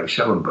delaying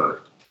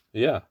Schellenberg.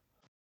 Yeah.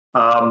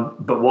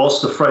 But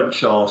whilst the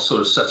French are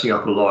sort of setting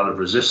up a line of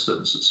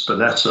resistance at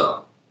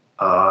Spinetta,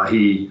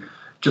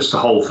 just to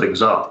hold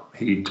things up,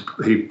 he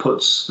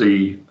puts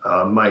the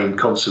main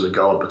Consular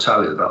Guard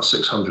battalion, about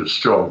 600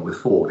 strong with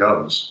 4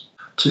 guns,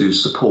 to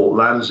support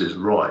Lanz's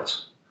right.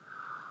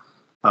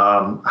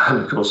 And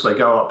of course, they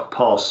go up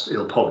past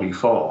Il Poggi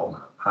Farm,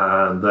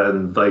 and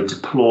then they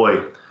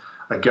deploy.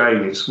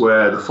 Again, it's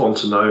where the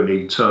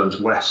Fontanoni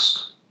turns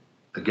west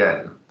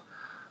again.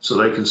 So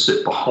they can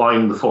sit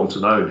behind the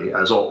Fontanoni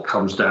as Ott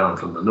comes down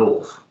from the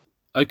north.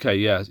 Okay,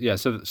 yeah, yeah.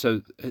 So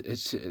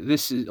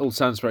all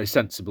sounds very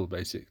sensible.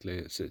 Basically,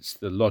 it's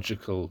the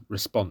logical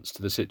response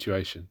to the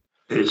situation.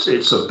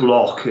 It's a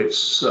block.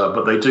 It's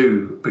but they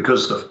do,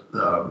 because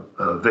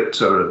the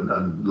Victor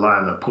and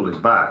Lan are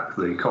pulling back.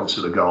 The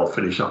Consular Guard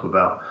finish up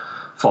about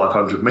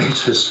 500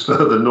 meters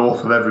further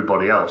north of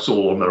everybody else,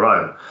 all on their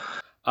own.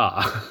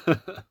 Ah,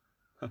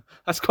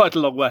 that's quite a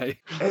long way.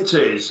 It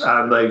is,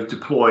 and they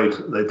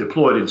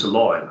deployed into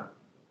line.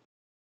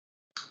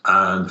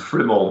 And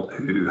Fremont,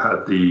 who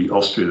had the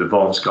Austrian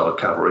advance guard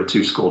cavalry,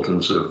 two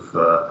squadrons of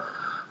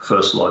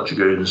First Light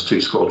Dragoons,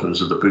 two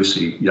squadrons of the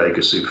Bussy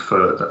Jaeger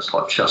Super, that's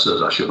like chasseurs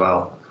à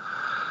cheval.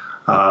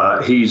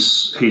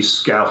 He's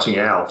scouting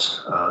out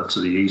to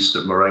the east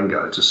of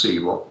Marengo to see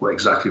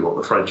exactly what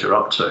the French are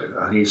up to,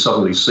 and he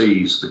suddenly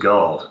sees the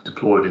guard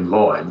deployed in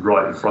line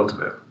right in front of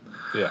him.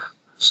 Yeah.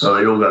 So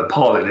they all go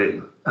piling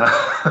in,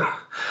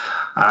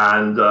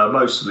 and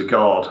most of the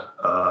guard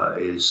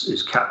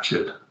is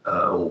captured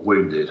or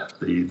wounded.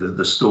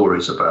 The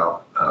stories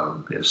about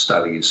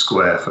standing in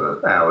square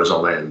for hours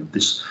on end.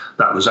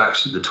 That was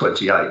actually the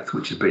 28th,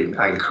 which had been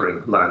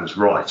anchoring Lan's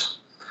right.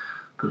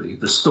 But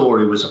the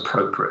story was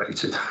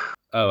appropriated.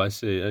 Oh, I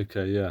see.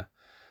 Okay, yeah,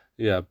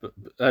 yeah. But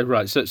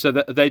right. So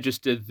they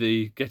just did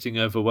the getting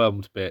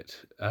overwhelmed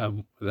bit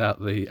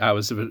without the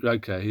hours of it.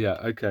 Okay, yeah,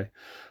 okay.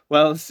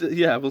 Well,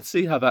 yeah, we'll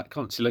see how that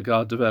consular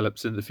guard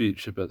develops in the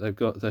future. But they're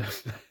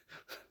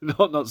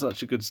not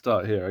such a good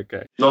start here.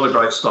 Okay. Not a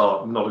great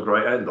start, not a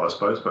great end, I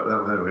suppose. But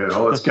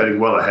it's getting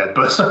well ahead.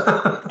 But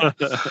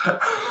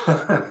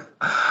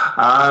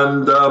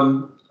and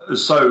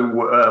so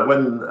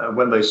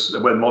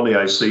when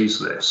Monnier sees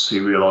this, he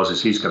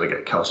realises he's going to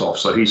get cut off.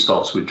 So he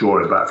starts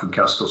withdrawing back from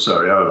Castel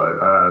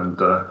Soriolo, and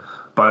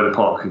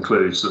Bonaparte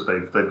concludes that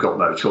they've got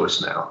no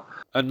choice now.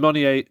 And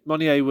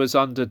Monnier was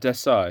under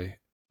Desai.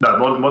 No,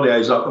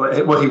 Monnier's up.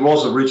 Well, he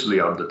was originally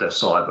under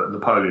Desai, but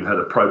Napoleon had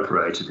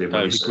appropriated him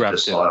when he sent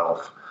Desai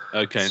off.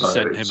 Okay, and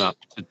sent him up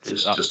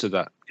to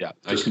that. Yeah,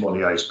 just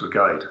Monnier's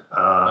brigade,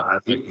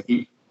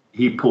 and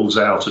he pulls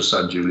out of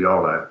San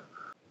Giuliano.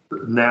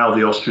 Now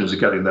the Austrians are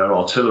getting their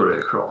artillery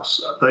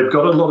across. They've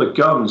got a lot of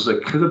guns. There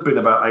could have been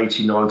about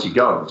 80, 90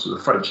 guns. The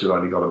French have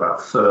only got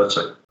about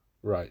 30.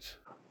 Right.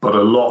 But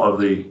a lot of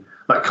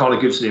that kind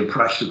of gives the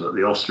impression that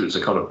the Austrians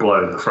are kind of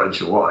blowing the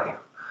French away.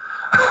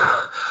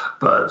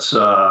 But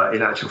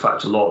in actual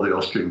fact, a lot of the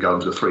Austrian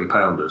guns are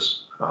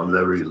 3-pounders.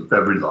 They're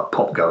really like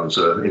pop guns,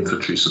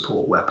 infantry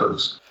support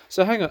weapons.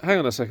 So hang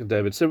on a second,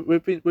 David. So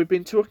we've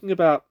been talking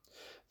about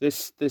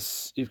this.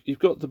 You've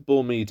got the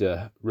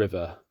Bormida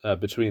River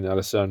between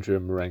Alessandria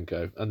and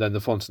Marengo, and then the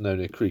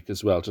Fontanone Creek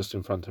as well, just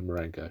in front of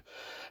Marengo.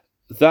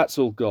 That's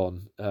all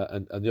gone,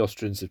 and the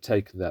Austrians have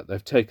taken that.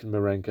 They've taken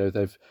Marengo.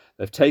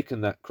 They've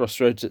taken that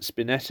crossroads at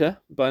Spinetta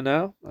by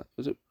now.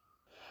 Was it?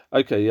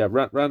 Okay, yeah,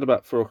 round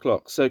about 4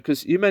 o'clock. So,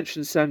 because you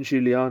mentioned San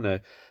Giuliano,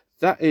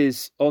 that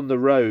is on the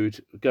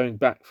road going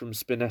back from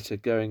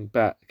Spinetta, going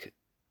back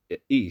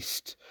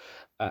east.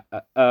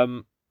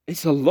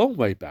 It's a long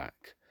way back.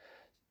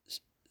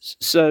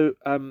 So,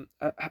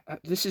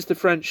 this is the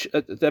French.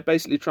 They're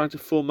basically trying to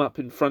form up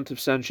in front of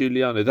San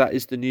Giuliano. That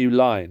is the new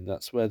line.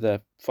 That's where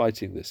they're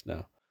fighting this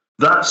now.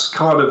 That's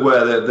kind of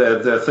where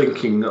they're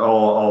thinking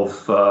of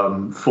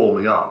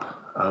forming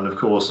up. And of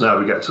course, now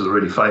we get to the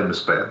really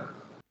famous bit.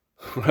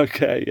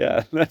 Okay,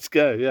 yeah, let's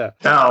go, yeah.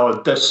 Now,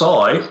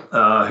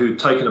 Desai, who'd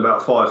taken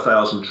about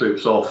 5,000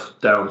 troops off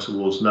down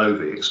towards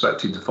Novi,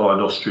 expecting to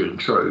find Austrian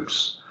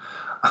troops,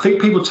 I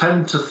think people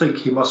tend to think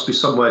he must be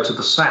somewhere to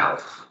the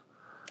south.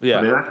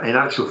 Yeah. But in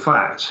actual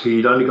fact,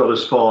 he'd only got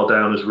as far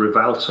down as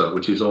Rivalta,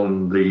 which is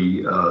on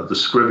the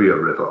Scrivia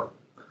River.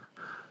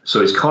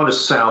 So it's kind of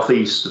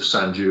southeast of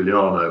San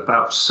Giuliano,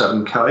 about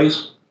 7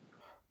 k's.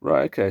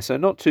 Right, okay, so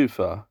not too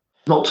far.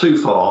 Not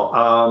too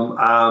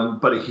far,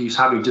 but he's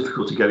having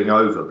difficulty getting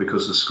over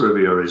because the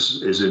Scrivia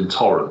is in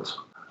torrent.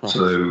 Right.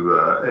 So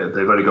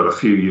they've only got a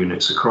few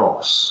units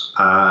across.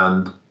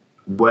 And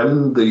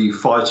when the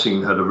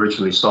fighting had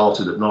originally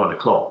started at 9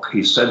 o'clock,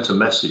 he sent a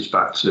message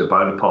back to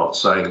Bonaparte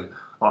saying,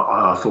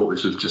 I thought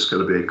this was just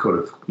going to be a kind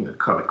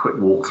of quick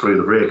walk through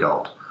the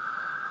rearguard.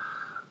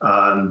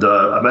 And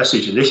a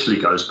message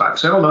initially goes back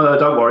saying, oh, no,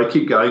 don't worry,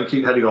 keep going,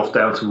 keep heading off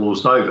down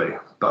towards Novi.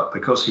 But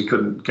because he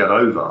couldn't get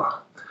over,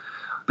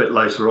 a bit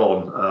later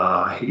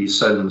on, he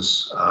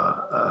sends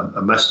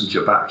a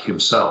messenger back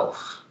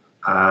himself,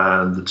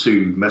 and the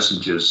two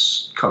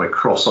messengers kind of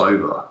cross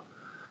over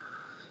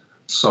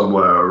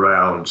somewhere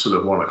around sort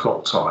of 1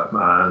 o'clock time.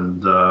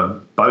 And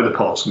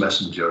Bonaparte's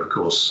messenger, of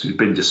course, who'd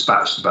been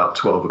dispatched about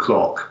 12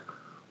 o'clock,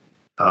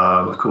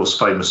 of course,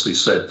 famously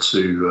said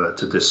to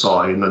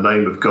Desai, in the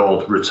name of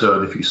God,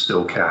 return if you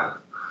still can.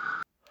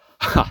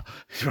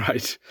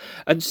 Right.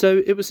 And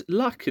so it was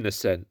luck in a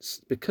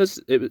sense, because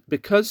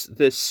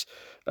this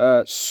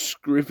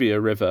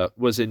Scrivia River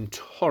was in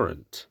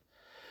torrent.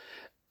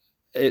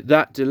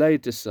 That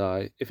delayed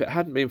Desai. If it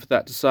hadn't been for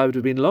that, Desai would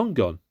have been long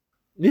gone.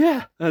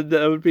 Yeah, and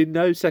there would be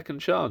no second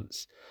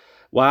chance.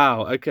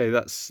 Wow. Okay,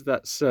 that's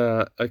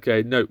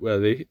okay,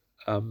 noteworthy.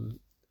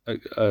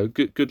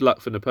 Good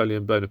luck for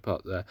Napoleon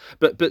Bonaparte there.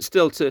 But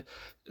still,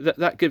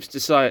 that gives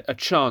Desai a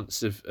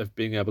chance of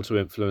being able to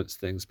influence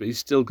things, but he's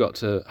still got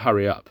to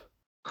hurry up.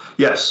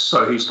 Yes,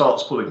 so he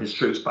starts pulling his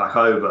troops back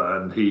over,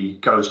 and he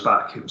goes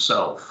back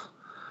himself,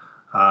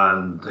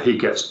 and he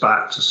gets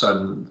back to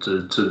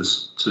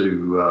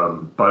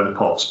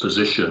Bonaparte's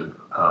position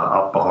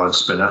up behind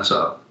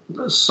Spinetta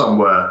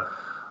somewhere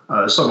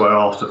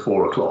after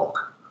 4:00.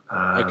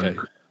 And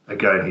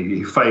again,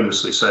 he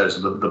famously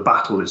says that the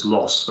battle is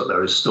lost, but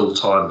there is still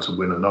time to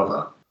win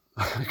another.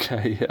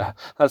 Okay, yeah,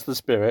 that's the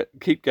spirit.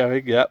 Keep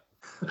going, yep.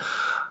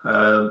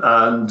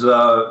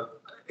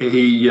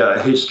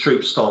 His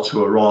troops start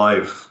to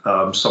arrive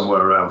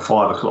somewhere around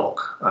 5:00,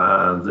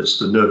 and it's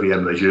the 9e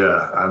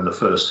Leger and the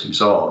 1st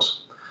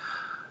Hussars.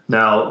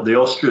 Now, the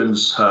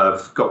Austrians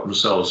have got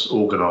themselves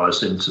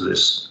organised into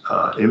this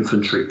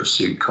infantry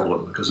pursuit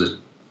column because there's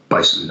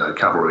basically no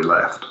cavalry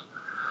left,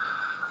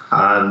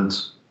 and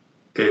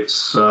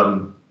it's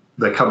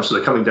they're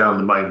coming down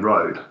the main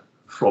road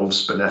from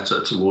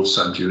Spinetta towards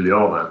San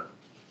Giuliano.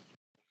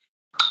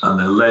 And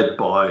they're led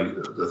by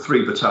the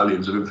 3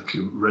 battalions of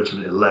Infantry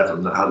Regiment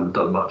 11 that hadn't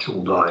done much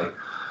all day,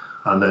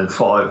 and then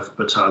 5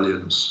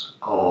 battalions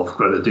of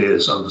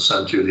Grenadiers under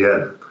Saint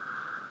Julien.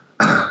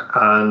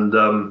 And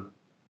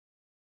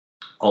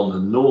on the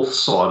north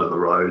side of the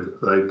road,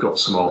 they've got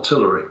some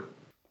artillery.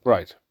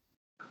 Right.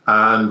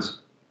 And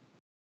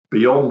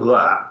beyond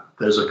that,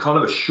 there's a kind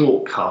of a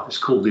shortcut. It's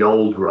called the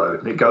Old Road,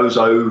 and it goes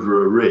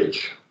over a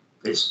ridge.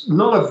 It's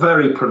not a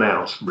very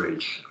pronounced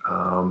ridge,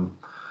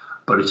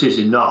 but it is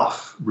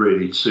enough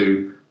really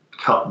to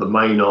cut the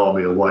main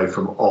army away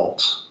from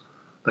Ott.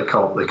 They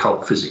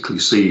can't physically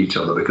see each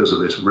other because of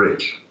this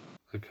ridge.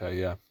 Okay,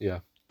 yeah.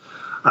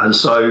 And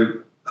so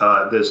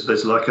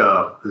there's like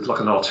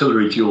an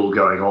artillery duel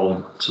going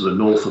on to the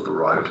north of the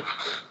road,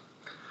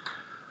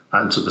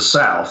 and to the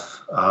south,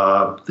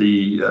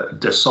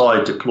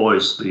 Desai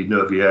deploys the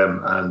 9e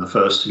and the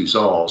 1st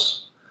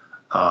Hussars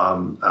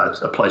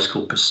at a place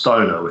called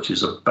Pistona, which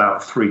is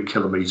about 3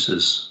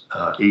 kilometres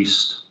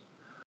east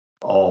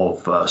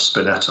of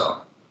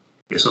Spinetta.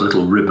 It's a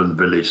little ribbon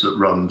village that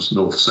runs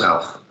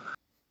north-south.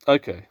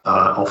 Okay.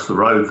 Off the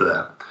road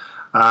there.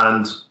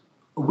 And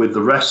with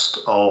the rest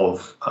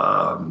of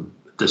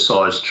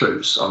Desai's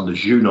troops under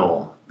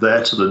Junot,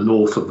 they're to the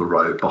north of the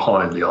road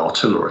behind the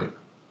artillery.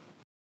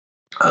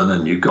 And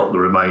then you've got the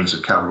remains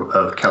of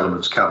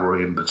Kellerman's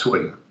cavalry in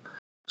between.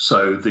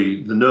 So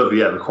the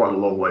 9e are quite a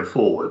long way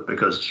forward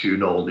because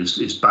Junot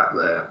is back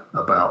there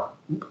about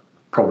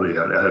probably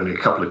only a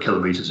couple of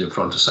kilometres in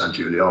front of San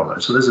Giuliano.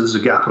 So there's a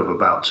gap of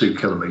about 2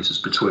 kilometres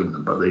between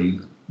them, but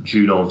the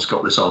Junot's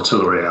got this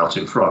artillery out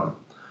in front.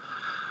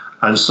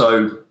 And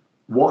so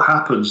what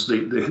happens,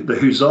 the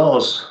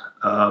Hussars,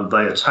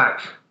 they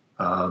attack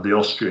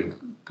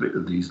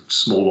the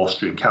small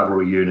Austrian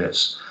cavalry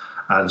units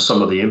and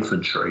some of the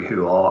infantry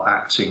who are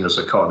acting as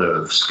a kind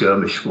of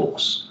skirmish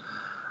force.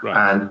 Right.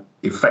 And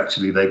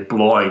effectively they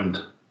blind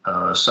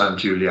San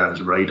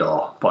Julian's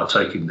radar by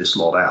taking this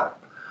lot out.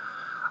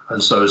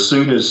 And so as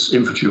soon as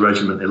Infantry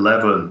Regiment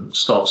 11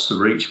 starts to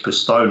reach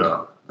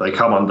Pistona, they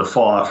come under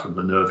fire from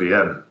the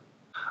 9e,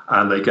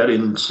 and they get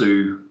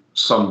into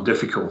some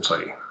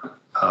difficulty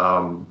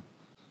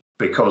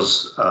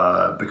because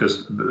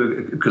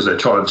they're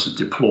trying to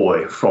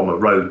deploy from a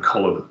road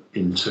column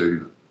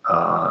into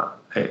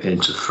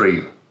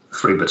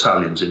 3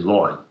 battalions in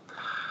line.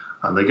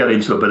 And they get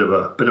into a bit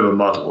of a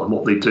muddle. And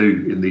what they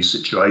do in these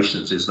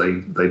situations is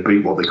they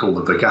beat what they call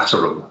the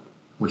Vergaterum,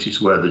 which is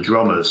where the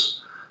drummers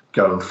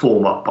go and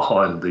form up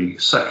behind the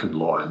second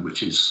line,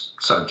 which is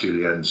Saint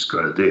Julien's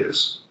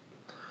Grenadiers.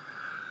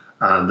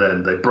 And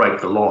then they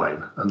break the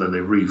line, and then they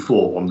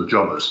reform on the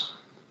drummers.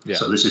 Yeah.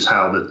 So this is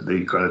how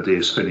the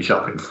Grenadiers finish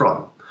up in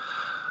front.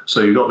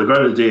 So you've got the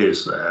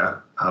Grenadiers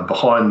there, and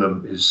behind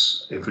them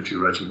is Infantry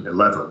Regiment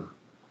 11.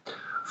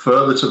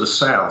 Further to the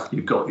south,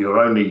 you've got the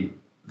only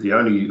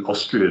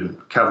Austrian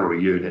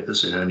cavalry unit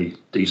that's in any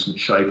decent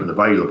shape and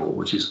available,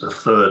 which is the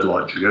 3rd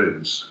Light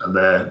Dragoons. And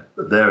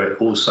they're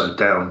also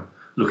down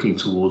looking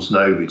towards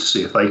Novi to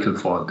see if they can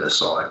find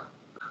Desai,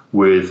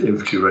 with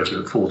Infantry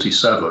Regiment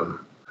 47.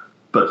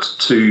 But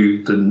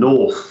to the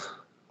north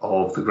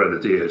of the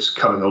Grenadiers,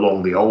 coming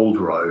along the old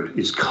road,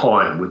 is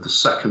Caen with the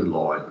 2nd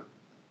line,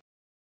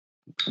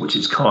 which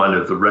is kind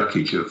of the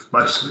wreckage of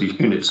most of the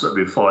units that have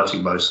been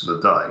fighting most of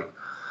the day.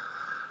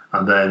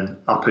 And then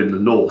up in the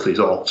north is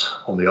Ott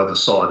on the other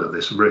side of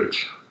this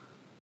ridge.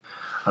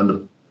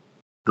 And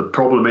the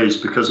problem is,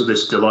 because of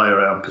this delay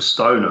around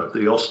Pistona,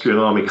 the Austrian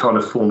army kind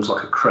of forms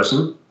like a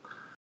crescent,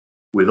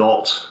 with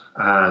Ott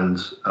and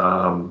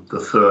the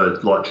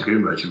 3rd Light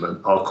Dragoon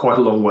Regiment are quite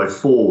a long way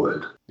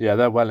forward. Yeah,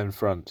 they're well in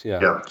front, yeah.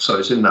 Yeah, so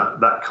it's in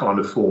that kind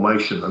of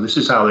formation, and this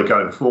is how they're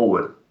going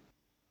forward.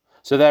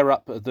 So they're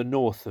up at the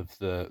north of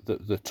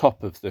the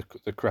top of the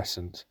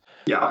crescent.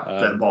 Yeah,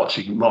 they're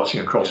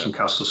marching across from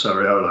Castel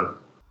Seriolo.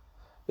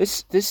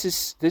 This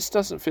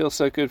doesn't feel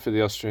so good for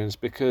the Austrians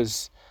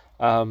because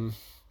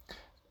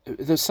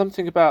there's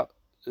something about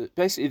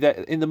basically that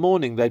in the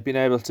morning they'd been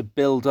able to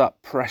build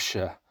up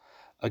pressure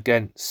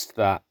against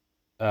that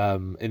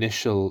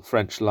initial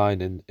French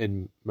line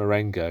in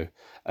Marengo,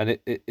 and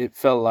it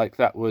felt like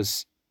that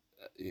was,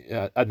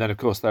 and then of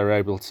course they were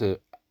able to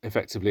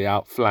effectively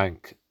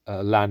outflank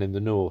Lannes in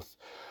the north,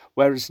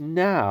 whereas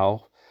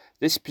now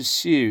this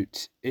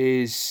pursuit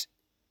is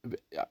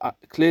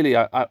clearly,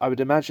 I would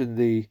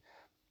imagine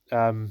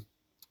um,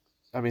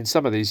 I mean,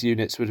 some of these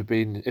units would have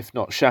been, if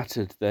not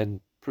shattered,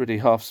 then pretty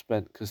half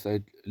spent because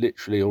they'd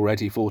literally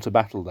already fought a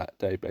battle that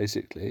day,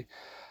 basically.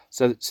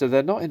 So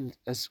they're not in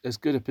as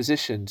good a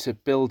position to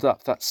build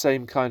up that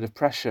same kind of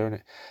pressure, and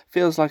it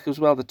feels like as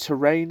well the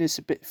terrain is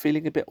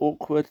feeling a bit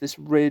awkward. This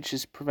ridge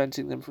is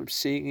preventing them from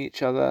seeing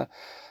each other,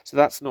 so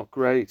that's not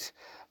great.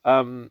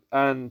 And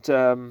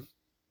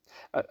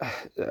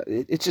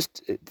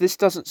this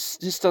doesn't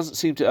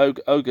seem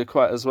to augur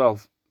quite as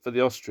well for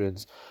the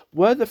Austrians.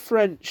 Were the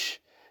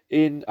French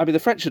in? I mean, the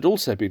French had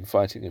also been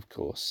fighting, of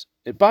course.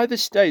 By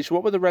this stage,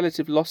 what were the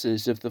relative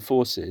losses of the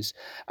forces,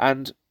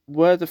 and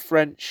were the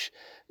French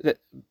that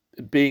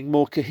being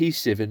more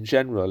cohesive in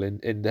general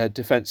in their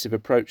defensive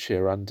approach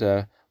here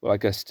under, well, I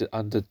guess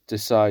under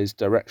Desailly's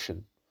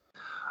direction?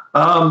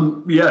 Yeah,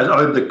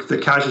 I mean, the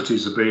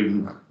casualties have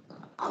been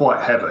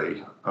quite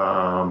heavy.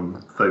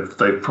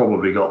 They've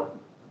probably got,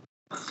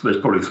 there's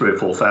probably 3,000 or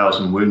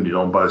 4,000 wounded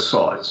on both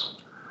sides.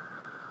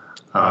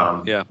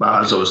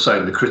 As I was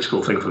saying, the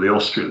critical thing for the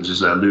Austrians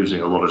is they're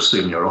losing a lot of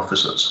senior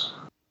officers.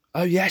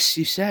 Oh yes,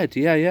 you said,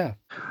 yeah.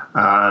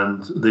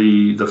 And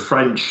the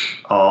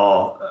French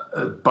are,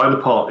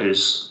 Bonaparte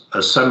is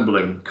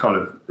assembling kind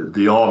of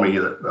the army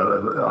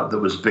that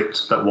was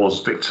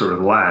Victor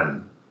and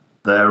Lannes.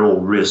 They're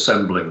all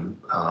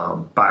reassembling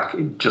back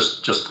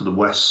just to the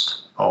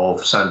west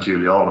of San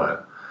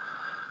Giuliano,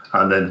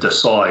 and then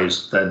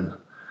Desailly's then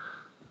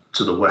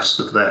to the west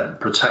of them,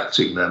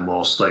 protecting them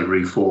whilst they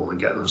reform and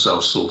get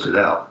themselves sorted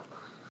out.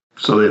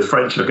 So the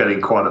French are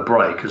getting quite a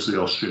break as the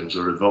Austrians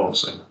are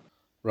advancing.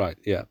 Right,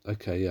 yeah,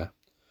 okay, yeah.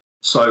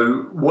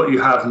 So what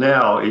you have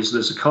now is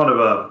there's a kind of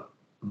a,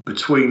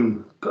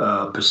 between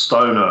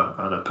Pistoia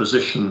and a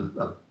position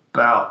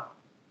about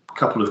a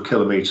couple of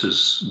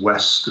kilometres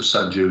west of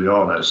San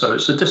Giuliano. So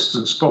it's a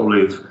distance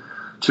probably of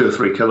 2 or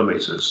 3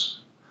 kilometres.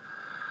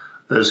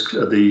 There's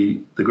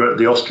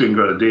the Austrian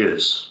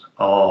Grenadiers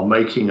are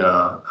making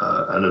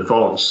an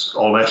advance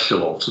on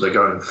echelon. So they're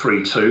going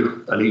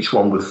 3-2, and each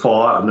one with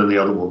fire, and then the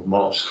other will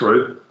march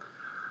through.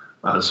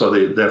 And so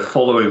they're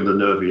following the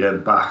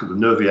Neuvième back. The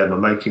Neuvième are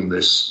making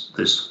this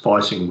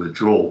fighting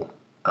withdrawal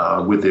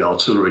with the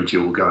artillery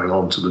duel going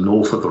on to the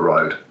north of the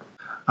road.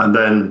 And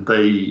then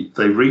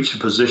they reach a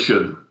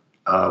position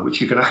which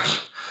you can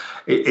actually...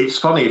 It's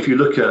funny, if you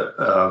look at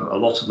a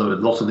lot of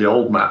the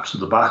old maps of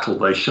the battle,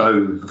 they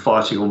show the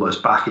fighting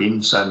almost back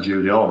in San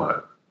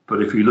Giuliano.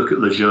 But if you look at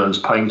Legeune's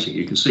painting,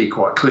 you can see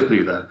quite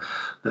clearly they're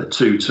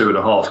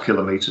 2.5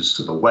 kilometres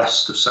to the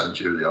west of San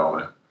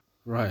Giuliano.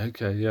 Right,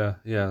 okay, yeah,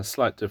 a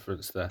slight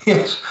difference there.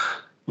 Yes,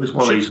 it was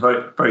one of these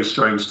very, very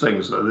strange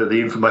things that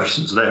the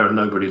information's there and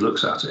nobody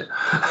looks at it.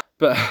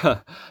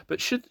 But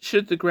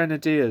should the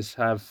Grenadiers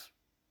have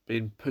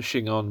been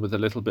pushing on with a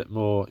little bit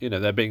more,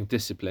 they're being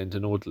disciplined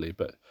and orderly,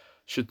 but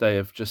should they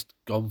have just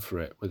gone for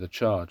it with a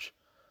charge?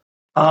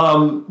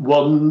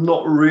 Well,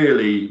 not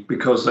really,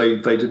 because they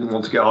didn't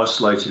want to get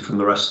isolated from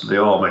the rest of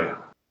the army.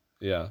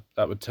 Yeah,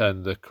 that would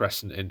turn the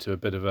crescent into a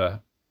bit of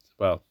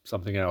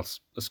something else,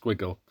 a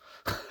squiggle.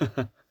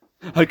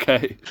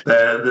 Okay.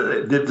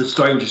 The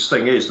strangest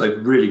thing is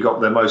they've really got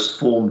their most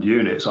formed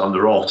units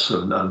under Ott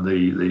and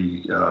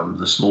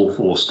the small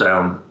force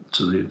down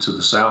to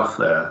the south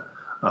there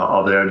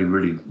are the only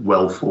really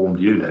well formed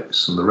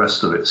units, and the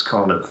rest of it's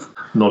kind of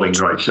not in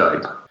great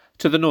shape.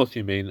 To the north,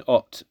 you mean?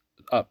 Ott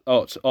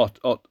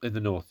in the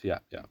north, yeah.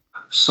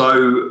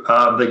 So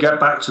they get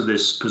back to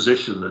this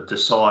position that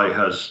Desailly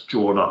has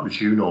drawn up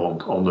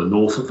Junon on the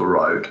north of the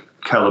road,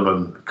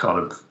 Kellerman kind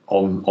of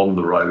on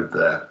the road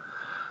there,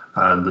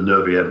 and the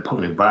Neuvième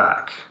pulling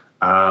back.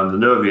 And the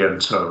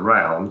Neuvième turn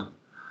round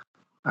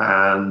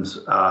and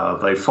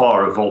they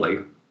fire a volley.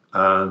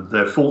 And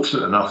they're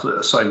fortunate enough that at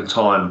the same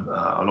time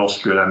an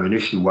Austrian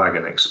ammunition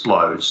wagon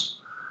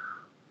explodes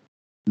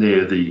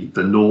near the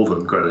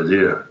Northern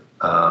Grenadier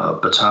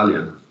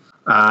battalion.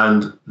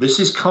 And this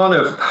is kind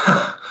of,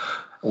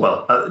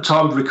 well, at the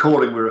time of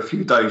recording, we're a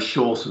few days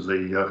short of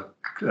the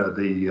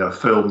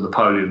film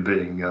Napoleon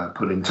being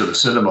put into the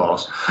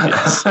cinemas.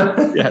 Yes.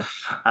 Yeah.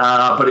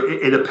 But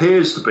it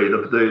appears to be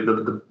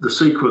the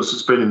sequence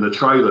that's been in the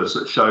trailers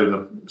that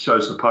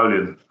shows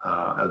Napoleon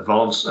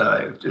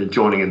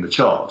joining in the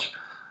charge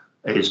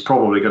is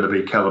probably going to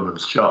be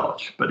Kellerman's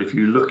charge. But if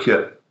you look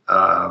at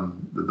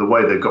the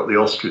way they've got the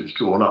Austrians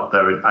drawn up,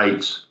 they're in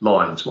 8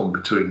 lines, one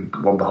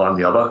behind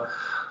the other.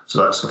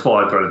 So that's the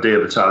 5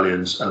 grenadier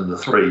battalions and the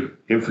 3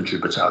 infantry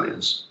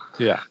battalions.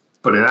 Yeah.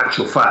 But in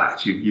actual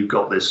fact, you've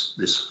got this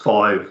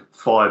 5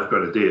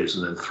 grenadiers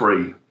and then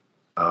 3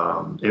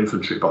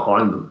 infantry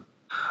behind them.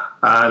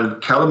 And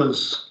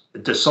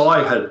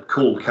Desailly had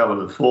called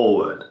Kellerman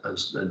forward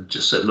and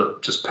just said,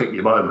 look, just pick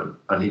your moment.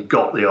 And he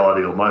got the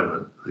ideal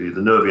moment. The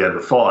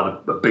Neuvième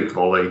fired a big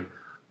volley,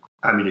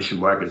 ammunition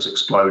wagons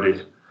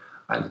exploded,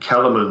 and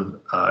Kellerman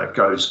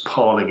goes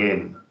piling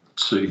in.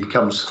 He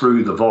comes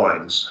through the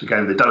vines.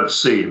 Again, they don't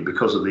see him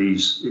because of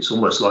these. It's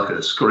almost like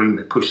a screen.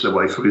 They push their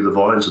way through the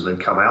vines and then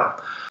come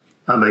out.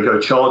 And they go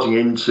charging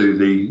into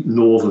the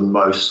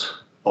northernmost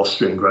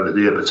Austrian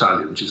Grenadier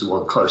Battalion, which is the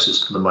one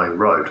closest to the main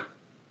road,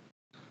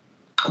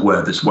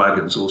 where this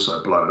wagon's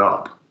also blown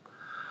up.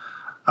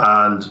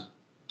 And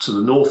to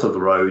the north of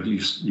the road,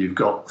 you've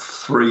got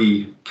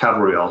 3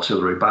 cavalry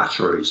artillery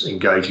batteries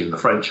engaging the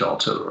French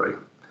artillery.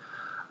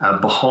 And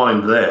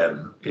behind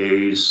them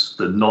is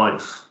the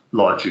 9th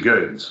Light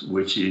Dragoons,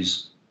 which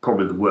is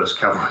probably the worst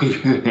cavalry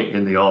unit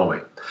in the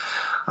army.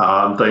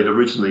 They'd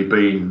originally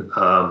been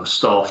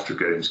staff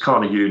dragoons,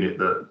 kind of unit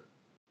that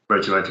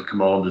regimental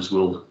commanders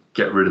will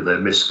get rid of their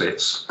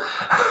misfits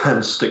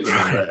and stick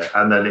them in there.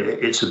 And then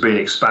it's been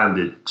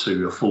expanded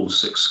to a full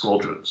 6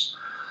 squadrons.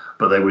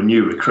 But they were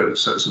new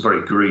recruits, so it's a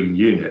very green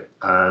unit.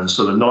 And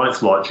so the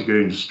 9th Light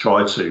Dragoons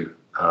try to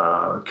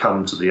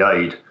come to the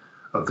aid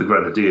of the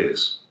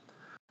Grenadiers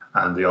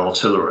and the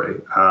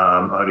artillery,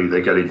 only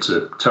they get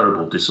into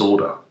terrible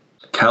disorder.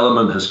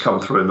 Kellerman has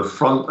come through, and the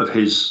front of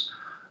his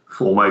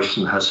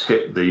formation has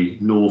hit the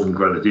Northern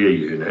Grenadier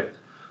unit,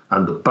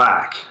 and the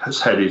back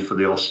has headed for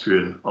the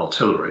Austrian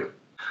artillery.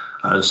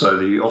 And so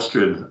the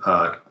Austrian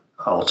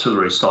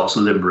artillery starts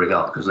limbering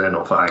up because they're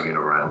not for hanging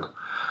around.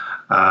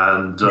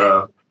 And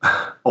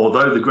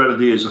although the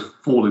Grenadiers are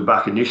falling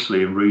back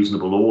initially in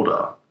reasonable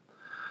order,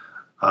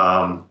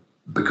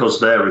 because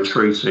they're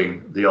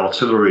retreating, the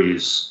artillery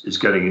is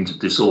getting into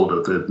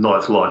disorder. The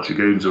 9th Light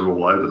Dragoons are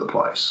all over the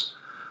place.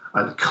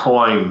 And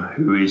Keim,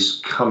 who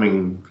is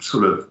coming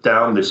sort of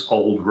down this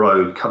old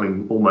road,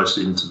 coming almost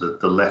into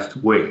the left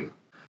wing,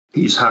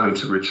 he's having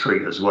to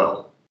retreat as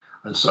well.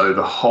 And so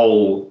the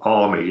whole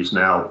army is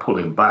now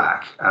pulling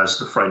back as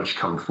the French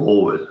come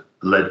forward,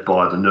 led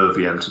by the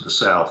 9e to the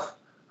south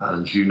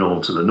and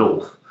Junon to the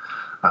north.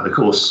 And of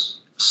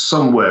course,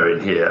 somewhere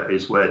in here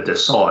is where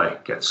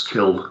Desai gets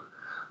killed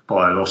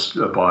by an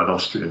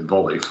Austrian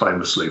volley,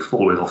 famously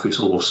falling off his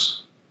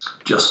horse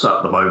just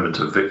at the moment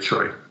of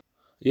victory.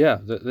 Yeah,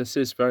 this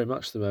is very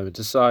much the moment.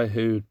 Desai,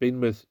 who'd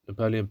been with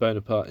Napoleon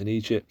Bonaparte in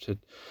Egypt,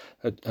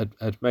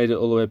 had made it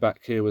all the way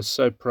back here, was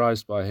so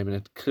prized by him and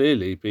had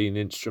clearly been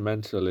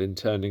instrumental in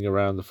turning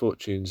around the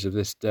fortunes of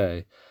this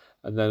day.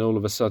 And then all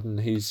of a sudden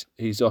he's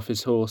off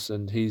his horse,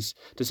 and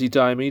does he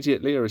die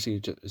immediately, or is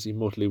he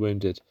mortally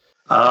wounded?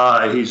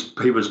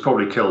 He was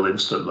probably killed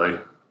instantly.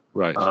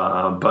 Right.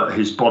 But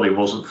his body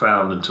wasn't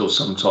found until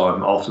some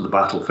time after the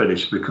battle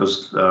finished,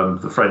 because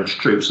the French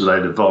troops that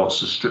they'd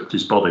advanced had stripped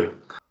his body.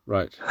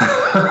 Right.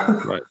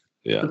 Right.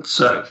 Yeah.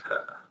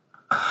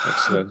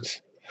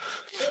 Excellent.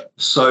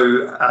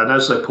 So, and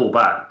as they pull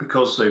back,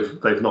 because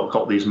they've not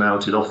got these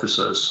mounted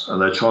officers,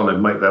 and they're trying to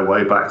make their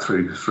way back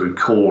through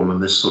corn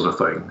and this sort of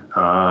thing,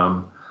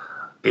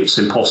 it's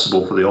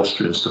impossible for the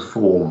Austrians to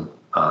form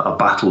a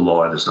battle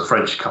line as the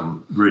French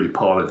come really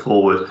piling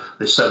forward.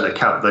 They set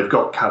they've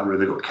got cavalry,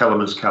 they've got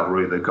Kellerman's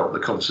cavalry, they've got the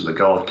Consular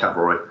Guard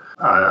cavalry,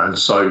 and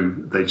so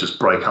they just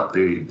break up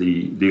the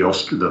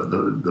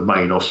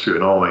main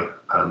Austrian army,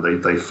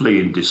 and they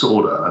flee in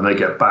disorder, and they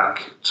get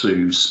back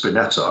to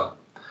Spinetta.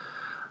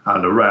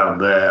 And around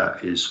there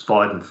is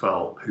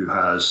Weidenfeld, who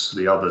has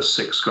the other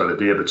 6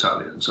 Grenadier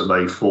battalions, and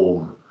they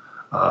form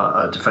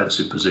a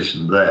defensive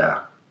position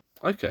there.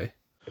 Okay.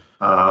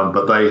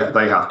 But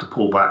they have to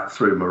pull back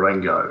through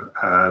Marengo,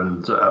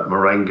 and at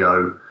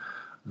Marengo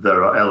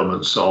there are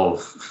elements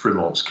of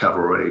Fremont's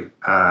cavalry,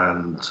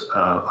 and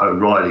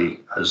O'Reilly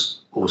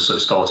has also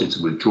started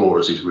to withdraw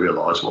as he's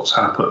realised what's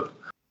happened.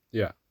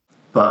 Yeah.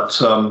 But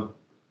so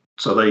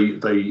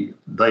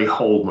they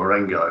hold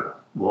Marengo,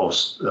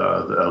 whilst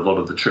a lot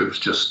of the troops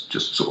just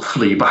sort of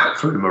flee back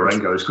through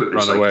Marengo as quickly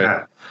as they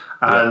can.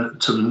 And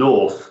to the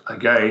north,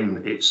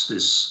 again, it's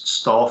this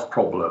staff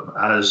problem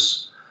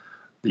as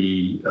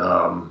the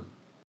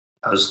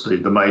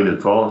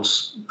main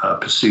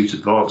pursuit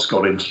advance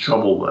got into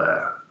trouble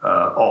there.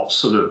 Ott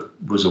sort of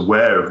was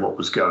aware of what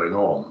was going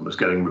on, was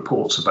getting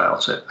reports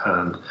about it,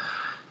 and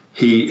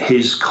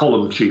his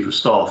column chief of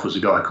staff was a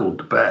guy called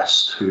De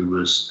Best, who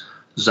was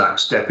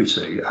Zach's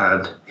deputy,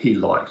 and he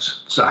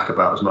liked Zach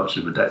about as much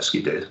as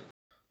Radetzky did.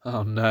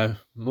 Oh no,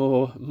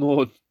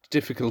 more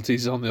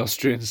difficulties on the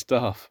Austrian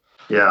staff.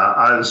 Yeah,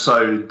 and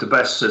so De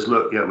Best says,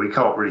 look, we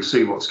can't really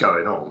see what's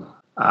going on.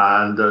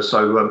 And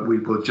so we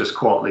would just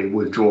quietly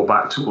withdraw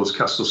back towards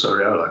Castel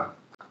Soriolo.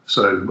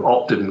 So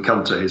Ott didn't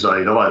come to his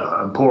aid either.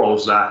 And poor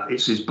old Zach,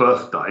 it's his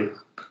birthday,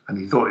 and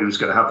he thought he was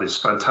going to have this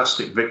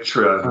fantastic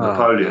victory over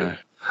Napoleon.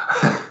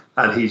 No.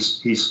 And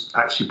he's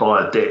actually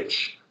by a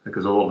ditch,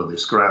 because a lot of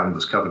this ground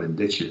was covered in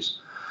ditches.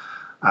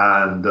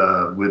 And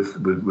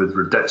with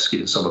Radetzky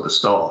and some of the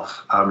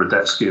staff,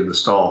 Radetzky and the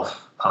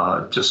staff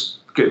just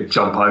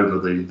jump over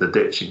the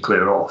ditch and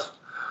clear off.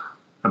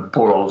 And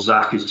poor old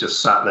Zach is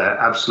just sat there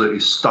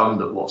absolutely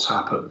stunned at what's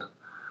happened.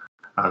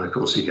 And of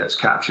course he gets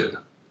captured.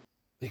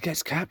 He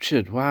gets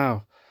captured,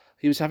 wow.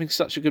 He was having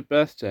such a good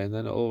birthday, and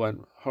then it all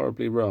went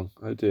horribly wrong.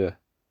 Oh dear.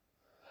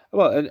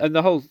 Well, and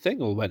the whole thing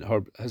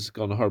has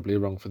gone horribly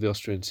wrong for the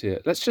Austrians here.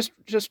 Let's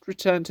just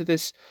return to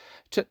this.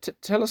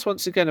 Tell us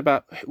once again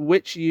about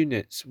which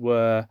units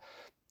were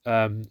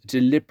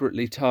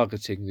deliberately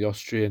targeting the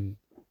Austrian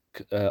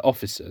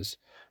officers.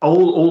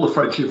 All the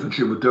French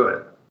infantry would do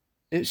it.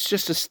 It's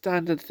just a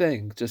standard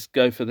thing. Just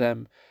go for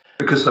them.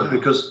 Because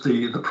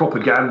the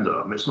propaganda,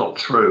 I mean, it's not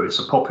true. It's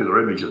a popular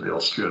image of the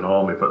Austrian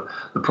army, but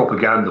the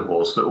propaganda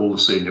was that all the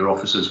senior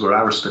officers were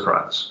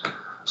aristocrats.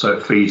 So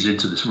it feeds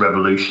into this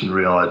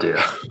revolutionary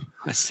idea.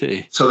 I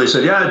see. So they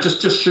said, yeah,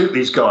 just shoot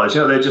these guys.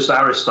 You know, they're just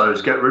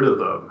aristos. Get rid of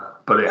them.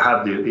 But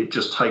it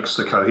just takes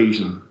the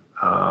cohesion.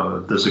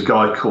 There's a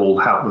guy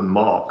called Hauptmann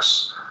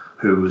Marx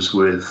who was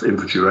with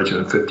Infantry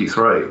Regiment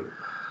 53,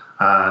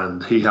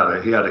 and he had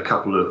a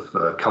couple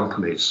of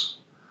companies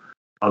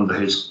under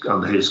his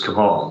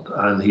command,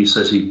 and he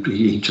says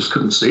he just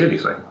couldn't see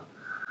anything.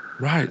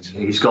 Right.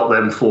 He's got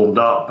them formed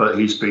up, but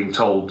he's being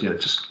told,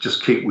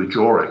 just keep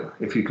withdrawing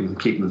if you can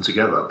keep them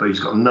together. But he's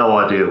got no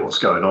idea what's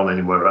going on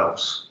anywhere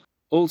else.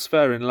 All's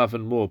fair in love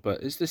and war,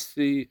 but is this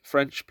the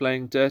French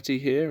playing dirty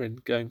here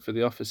and going for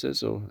the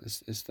officers, or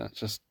is that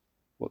just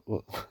what?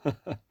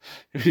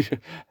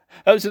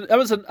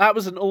 that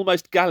was an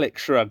almost Gallic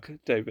shrug,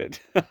 David.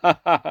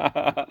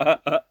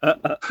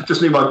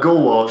 Just need my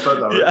gauloises,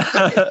 don't they?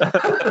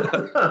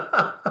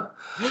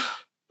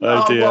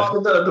 Oh dear.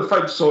 Well, the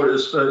French saw it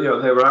as they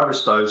were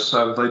aristos,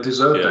 so they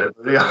deserved it.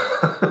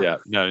 Yeah,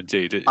 no,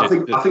 indeed. I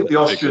think the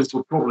Austrians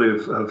would probably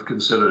have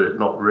considered it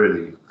not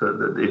really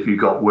that if you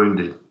got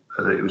wounded,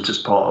 that it was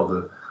just part of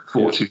the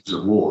fortunes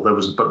of war.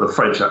 But the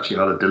French actually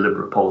had a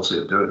deliberate policy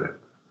of doing it.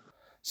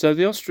 So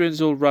the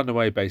Austrians all run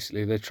away.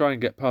 Basically, they try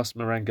and get past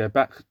Marengo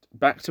back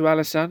to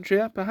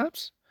Alessandria,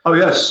 perhaps. Oh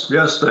yes.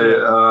 Whilst the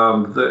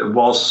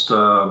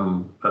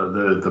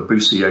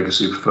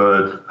Bussy-Jägersee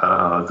Third,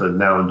 the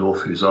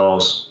Nauendorf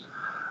Hussars,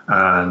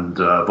 and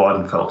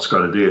Weidenfeld's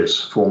Grenadiers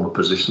form a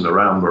position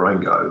around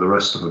Marengo, the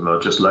rest of them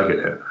are just legging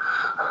it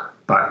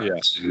back to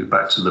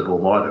the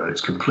Bormida.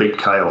 It's complete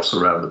chaos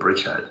around the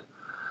bridgehead,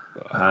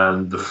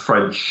 and the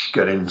French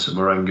get into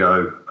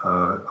Marengo.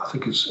 I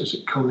think is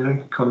it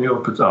Cognac?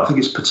 I think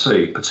it's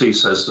Petit. Petit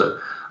says that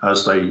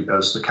as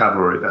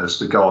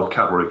the Guard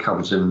cavalry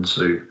comes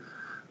into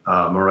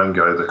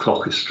Marengo, the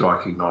clock is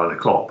striking 9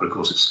 o'clock, but of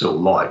course it's still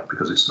light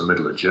because it's the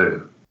middle of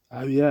June.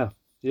 Oh yeah.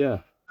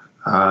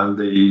 And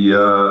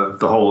the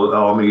whole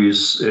army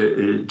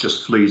it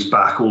just flees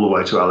back all the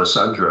way to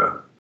Alessandria.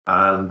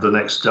 And the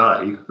next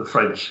day, the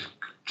French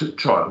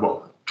try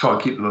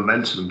and keep the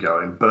momentum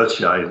going.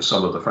 Berthier and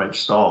some of the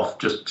French staff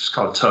just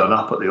kind of turn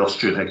up at the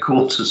Austrian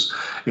headquarters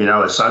in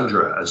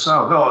Alessandria and say,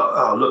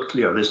 "Oh, look,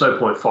 there's no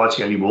point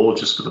fighting anymore,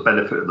 just for the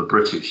benefit of the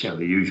British." The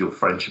usual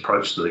French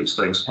approach to these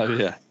things. Oh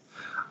yeah.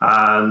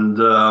 And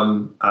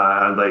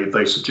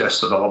they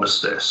suggest an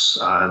armistice.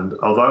 And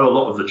although a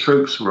lot of the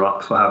troops were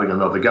up for having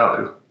another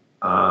go,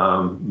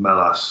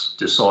 Melas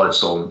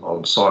decides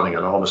on signing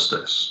an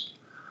armistice.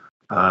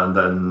 And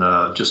then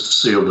just to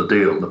seal the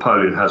deal,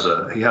 Napoleon has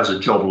a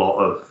job lot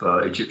of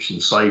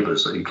Egyptian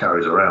sabres that he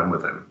carries around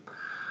with him.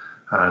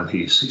 And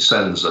he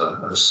sends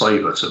a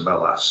sabre to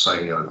Melas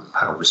saying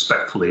how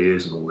respectful he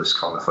is and all this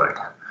kind of thing.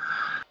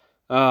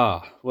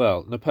 Ah,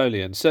 well,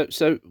 Napoleon.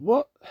 So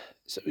what?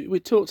 So we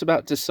talked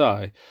about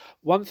Desai.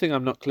 One thing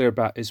I'm not clear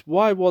about is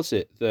why was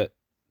it that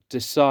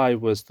Desai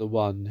was the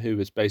one who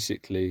was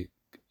basically,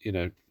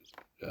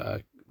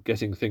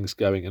 getting things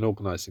going and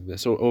organising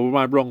this, or am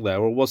I wrong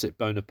there, or was it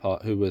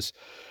Bonaparte who was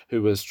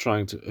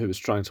trying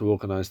to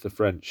organise the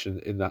French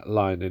in that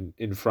line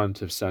in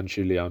front of San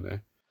Giuliano?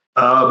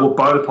 Well,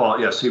 Bonaparte,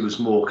 yes, he was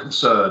more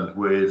concerned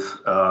with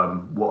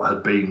what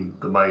had been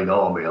the main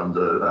army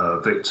under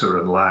Victor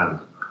and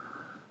Lannes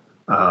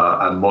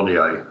and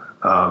Monnier.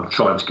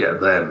 Trying to get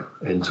them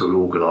into an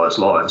organised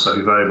line, so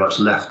he very much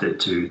left it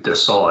to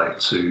Desai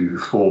to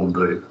form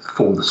the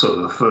sort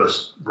of the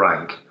first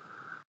rank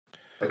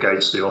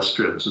against the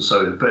Austrians, and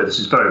so this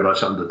is very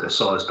much under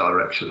Desai's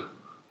direction.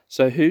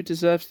 So who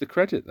deserves the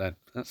credit then?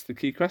 That's the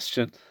key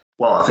question.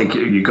 Well, I think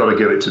you've got to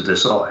give it to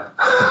Desai.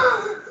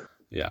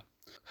 Yeah,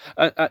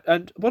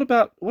 and what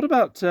about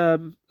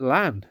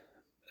Lannes?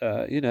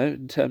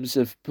 In terms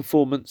of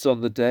performance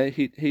on the day,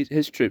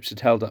 his troops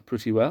had held up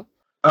pretty well.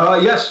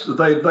 Yes,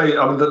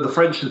 the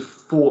French had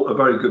fought a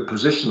very good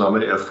position. I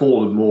mean, it had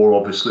fallen more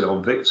obviously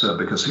on Victor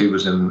because he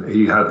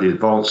had the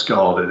advance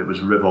guard and it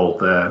was Rivold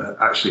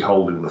there actually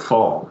holding the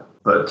farm.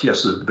 But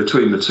yes,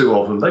 between the two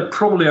of them, they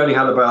probably only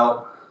had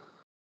about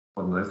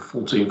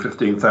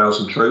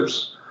 15,000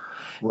 troops,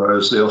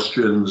 whereas the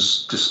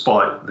Austrians,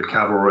 despite the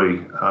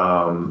cavalry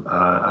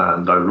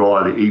and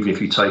O'Reilly, even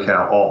if you take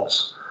out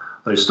Ott,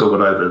 they still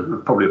got over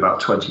probably about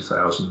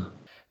 20,000.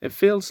 It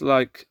feels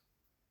like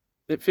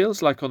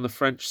on the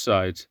French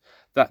side,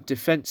 that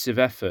defensive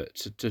effort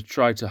to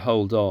try to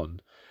hold on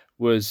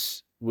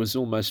was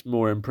almost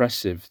more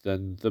impressive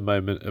than the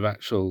moment of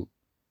actual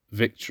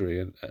victory,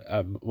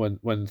 and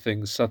when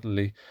things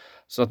suddenly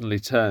suddenly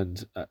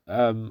turned.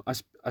 I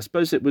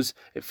suppose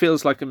it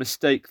feels like a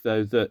mistake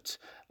though that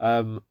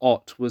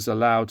Ott was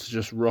allowed to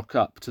just rock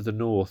up to the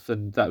north,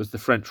 and that was the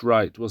French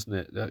right, wasn't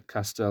it, at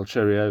Castel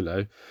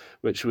Ceriolo,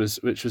 which was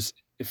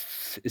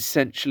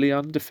essentially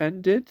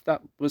undefended.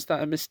 That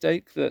a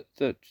mistake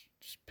that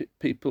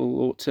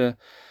people ought to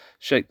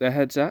shake their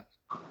heads at?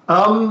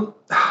 Um,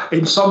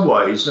 in some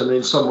ways, and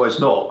in some ways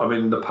not. I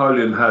mean,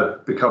 Napoleon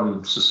had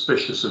become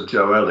suspicious of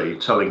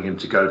Joelli, telling him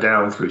to go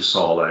down through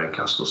Sale and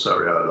Castel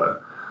Ceriolo.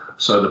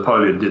 So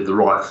Napoleon did the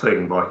right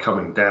thing by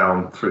coming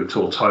down through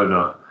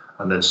Tortona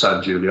and then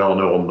San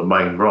Giuliano on the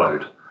main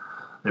road.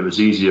 It was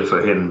easier for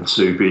him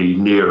to be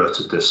nearer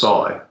to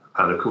Desai,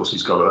 and of course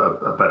he's got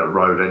a better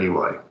road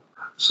anyway.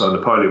 So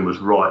Napoleon was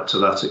right to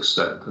that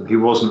extent, and he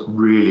wasn't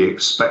really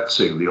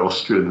expecting the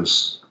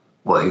Austrians.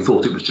 Well, he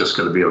thought it was just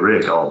going to be a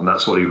rear guard, and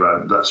that's what he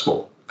ran. That's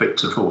what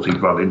Victor thought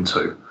he'd run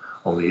into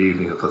on the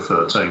evening of the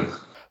 13th.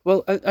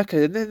 Well,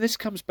 okay, and then this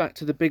comes back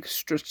to the big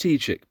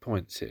strategic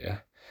points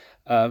here.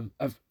 A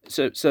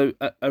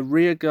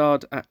rear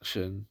guard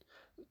action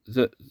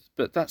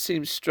but that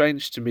seems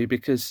strange to me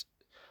because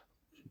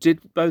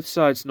did both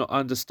sides not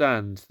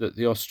understand that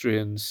the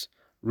Austrians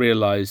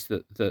realised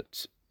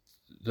that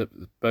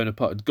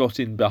Bonaparte had got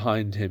in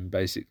behind him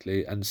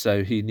basically, and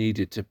so he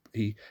needed to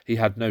he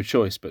had no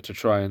choice but to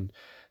try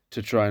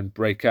and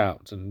break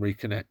out and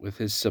reconnect with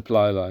his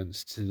supply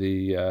lines to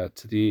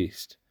the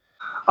east.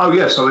 Oh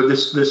yes, I mean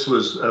this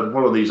was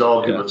one of these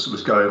arguments that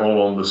was going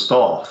on the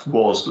staff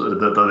was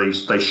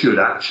that they should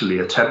actually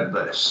attempt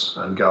this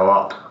and go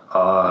up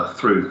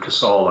through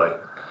Casale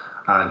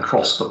and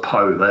cross the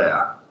Po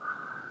there.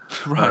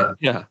 Right.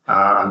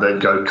 And then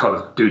go kind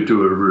of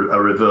do a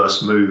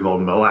reverse move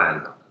on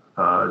Milan,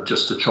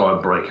 just to try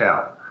and break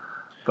out.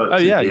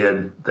 But in the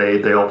end,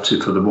 they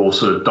opted for the more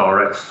sort of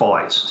direct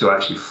fight to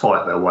actually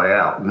fight their way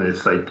out. And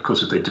if they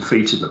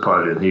defeated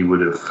Napoleon, he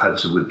would have had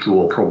to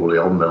withdraw probably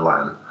on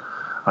Milan,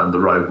 and the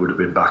road would have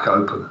been back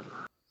open.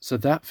 So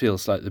that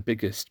feels like the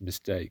biggest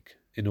mistake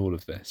in all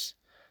of this,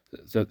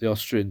 that the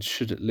Austrians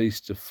should at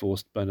least have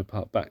forced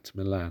Bonaparte back to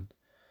Milan.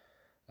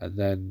 And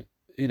then,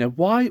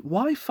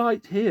 why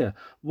fight here?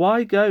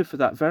 Why go for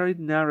that very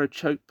narrow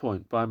choke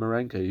point by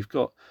Marengo? You've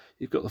got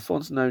the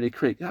Fontanone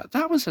Creek.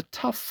 That was a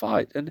tough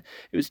fight, and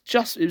it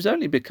was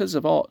only because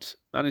of Ott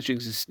managing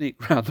to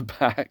sneak round the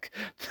back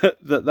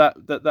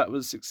that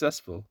was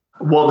successful.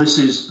 Well, this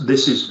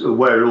is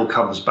where it all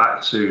comes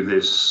back to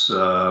this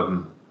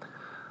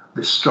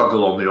this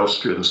struggle on the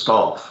Austrian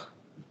staff.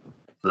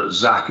 That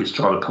Zach is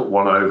trying to put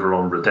one over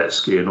on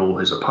Radetzky and all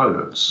his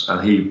opponents,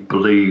 and he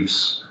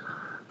believes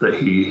that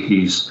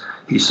he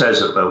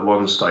says at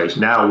one stage,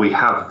 now we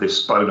have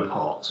this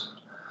Bonaparte,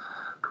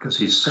 because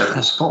he's set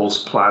this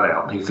false plan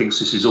out, and he thinks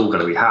this is all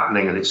going to be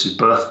happening, and it's his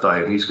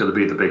birthday, and he's going to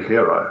be the big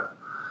hero.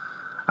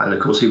 And of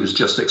course, he was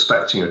just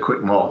expecting a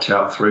quick march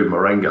out through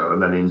Marengo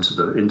and then into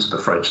the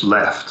French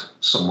left,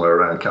 somewhere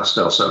around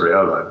Castel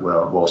Ceriolo,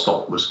 where whilst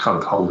Ott was kind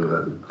of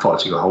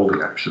fighting a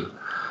holding action.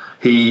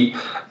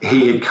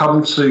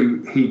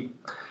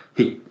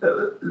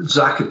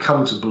 Zach had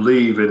come to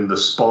believe in the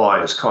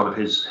spy as kind of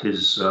his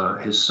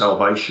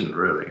salvation,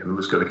 really, and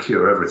was going to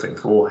cure everything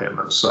for him.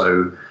 And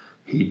so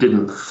he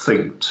didn't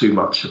think too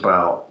much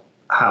about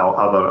how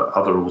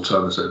other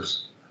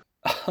alternatives.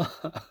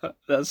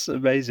 That's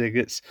amazing.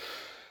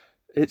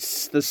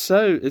 There's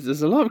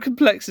a lot of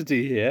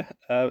complexity here.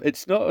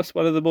 It's not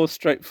one of the more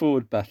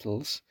straightforward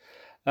battles,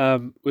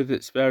 with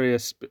its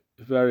various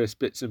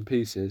bits and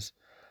pieces.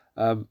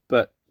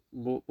 But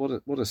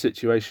what a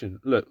situation!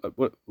 Look,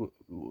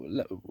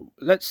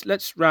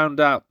 let's round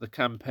out the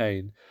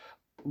campaign.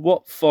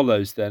 What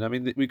follows then? I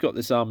mean, we've got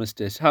this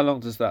armistice. How long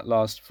does that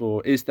last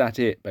for? Is that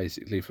it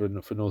basically for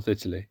North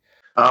Italy?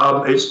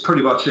 It's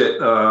pretty much it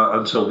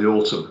until the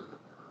autumn.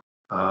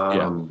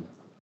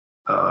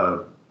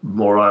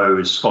 Moreau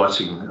is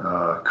fighting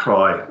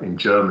Krai in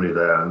Germany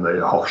there, and the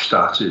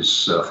Hochstadt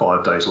is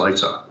 5 days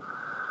later.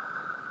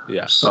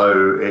 Yeah.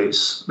 So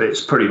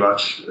it's pretty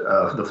much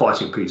the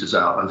fighting peters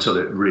out until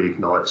it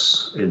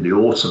reignites in the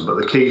autumn. But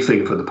the key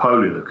thing for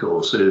Napoleon, of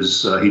course,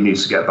 is he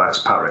needs to get back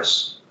to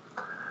Paris,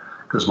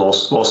 because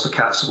whilst the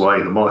cat's away,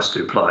 the mice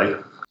do play.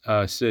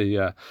 I see.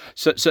 Yeah.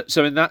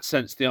 So in that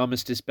sense, the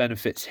armistice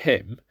benefits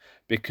him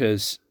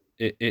because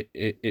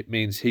it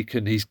means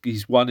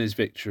he's won his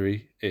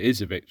victory. It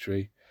is a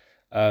victory.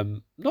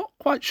 Not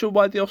quite sure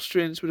why the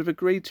Austrians would have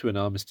agreed to an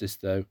armistice,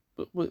 though.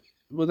 But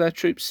were their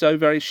troops so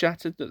very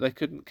shattered that they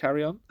couldn't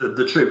carry on?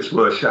 The troops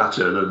were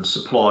shattered, and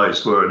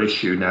supplies were an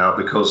issue now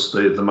because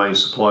the main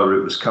supply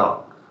route was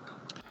cut.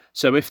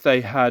 So if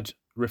they had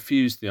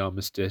refused the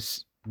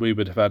armistice, we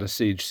would have had a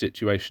siege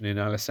situation in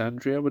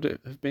Alessandria, would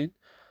it have been?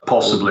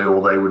 Possibly,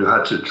 or they would have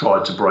had to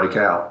try to break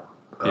out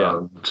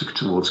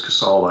towards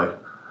Casale.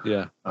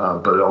 Yeah.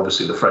 But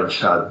obviously the French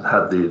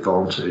had the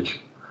advantage.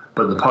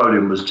 But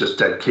Napoleon was just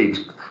dead keen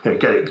to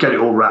get it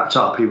all wrapped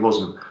up. He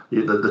wasn't.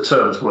 The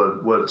terms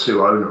weren't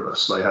too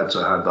onerous. They had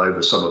to hand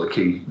over some of the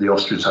key. The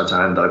Austrians had to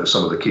hand over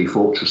some of the key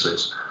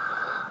fortresses,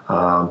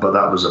 but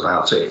that was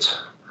about it.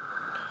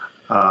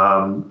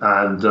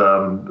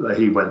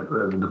 He went.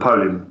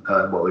 Napoleon.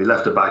 He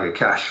left a bag of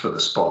cash for the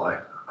spy.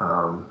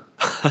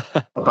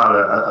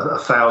 About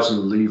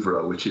 1,000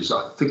 livres, which is,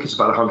 I think, it's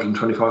about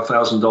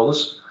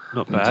 $125,000.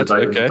 Not bad.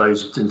 Okay.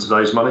 In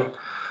today's money.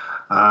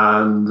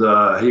 And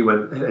he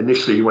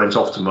went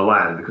off to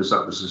Milan because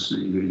that was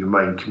your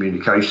main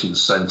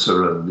communications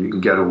centre, and you can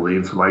get all the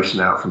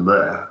information out from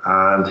there.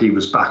 And he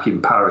was back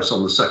in Paris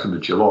on the 2nd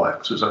of July,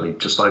 so it was only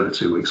just over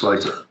 2 weeks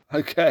later.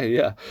 Okay,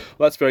 yeah.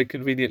 Well, that's very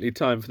conveniently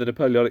timed for the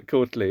Napoleonic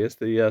Quarterly as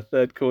the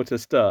third quarter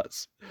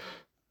starts.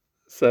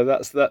 So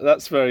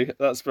that's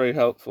very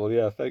helpful.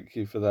 Yeah, thank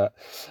you for that.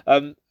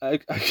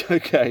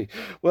 Okay.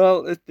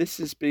 Well, this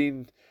has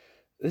been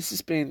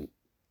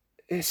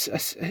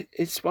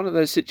it's one of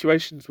those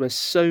situations where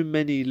so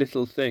many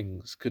little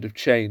things could have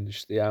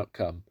changed the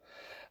outcome,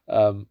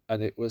 and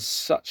it was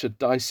such a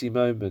dicey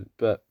moment.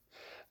 But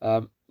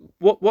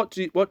what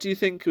do you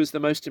think was the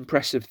most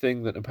impressive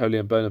thing that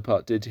Napoleon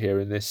Bonaparte did here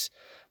in this?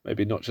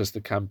 Maybe not just the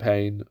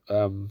campaign,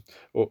 or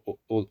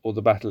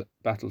the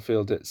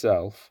battlefield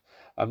itself.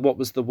 And what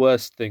was the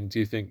worst thing? Do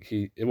you think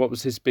what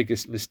was his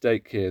biggest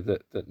mistake here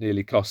that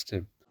nearly cost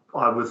him?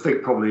 I would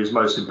think probably his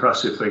most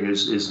impressive thing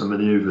is the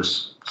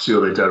manoeuvres sur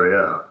les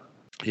derrière.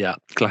 Yeah,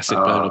 classic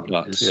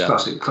Bonaparte.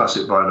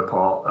 Classic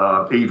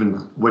Bonaparte. Even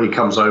when he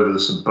comes over the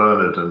St.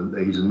 Bernard and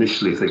he's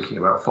initially thinking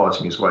about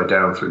fighting his way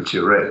down through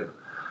Turin,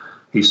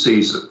 he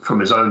sees that from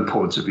his own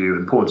point of view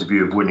and point of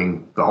view of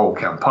winning the whole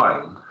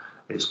campaign,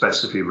 it's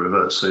best if he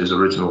reverts to his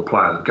original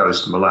plan,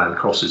 goes to Milan,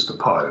 crosses the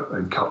Po,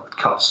 and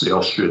cuts the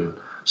Austrian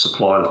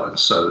supply line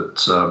so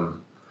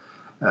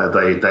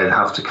that they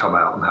have to come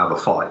out and have a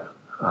fight.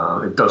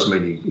 It does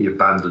mean he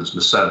abandons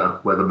Massena.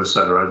 Whether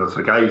Massena ever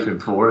forgave him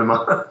for him, I'm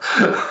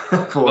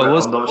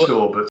not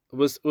sure. But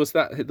was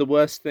that the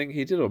worst thing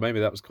he did, or maybe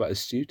that was quite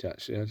astute?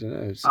 Actually, I don't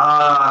know.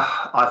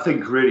 I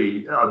think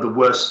really the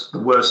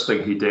worst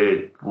thing he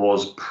did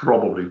was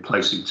probably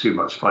placing too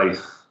much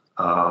faith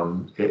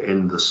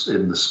in the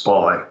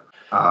spy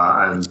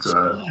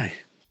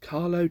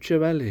Carlo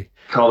Joelli.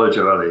 Carlo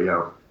Joelli,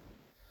 yeah.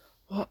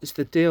 What is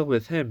the deal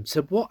with him?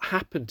 So what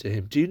happened to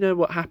him? Do you know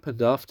what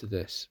happened after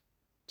this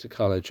to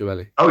Carlo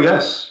Joelli? Oh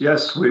yes,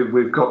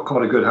 we've got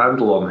quite a good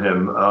handle on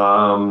him.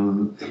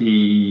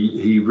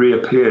 He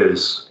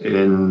reappears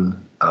in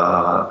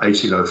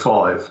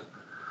 1805,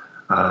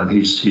 and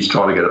he's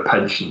trying to get a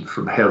pension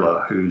from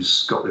Hiller,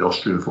 who's got the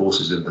Austrian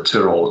forces in the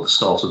Tyrol at the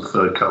start of the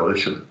Third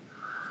Coalition.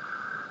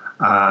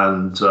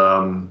 And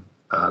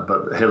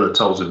but Hiller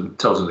tells him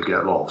to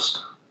get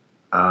lost.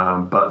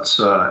 But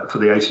for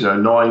the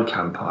 1809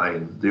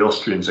 campaign, the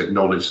Austrians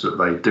acknowledge that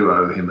they do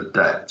owe him a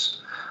debt,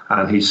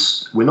 and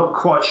we're not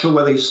quite sure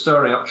whether he's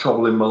stirring up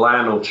trouble in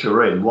Milan or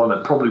Turin.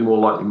 Probably more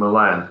likely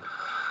Milan.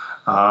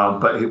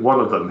 But one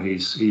of them,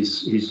 he's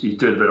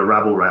doing a bit of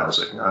rabble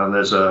rousing, and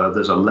there's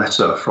a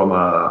letter from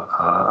a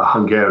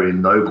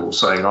Hungarian noble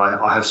saying,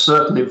 I have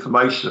certain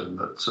information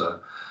that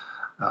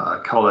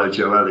Carlo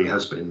Joelli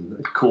has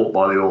been caught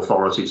by the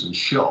authorities and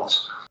shot.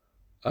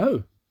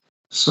 Oh.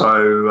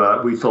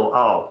 So we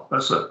thought,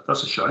 that's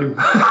a shame.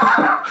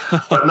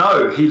 But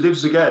no, he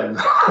lives again.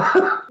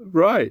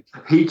 Right.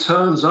 He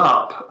turns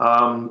up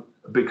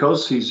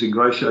because he's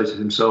ingratiated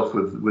himself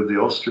with the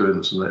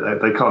Austrians,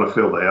 and they kind of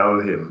feel they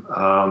owe him.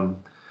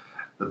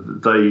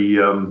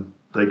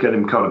 They get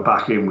him kind of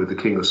back in with the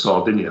King of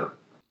Sardinia.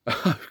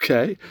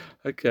 Okay.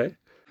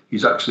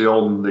 He's actually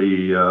on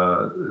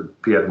the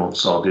Piedmont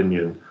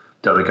Sardinian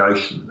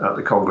delegation at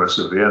the Congress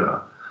of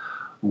Vienna,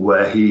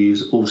 where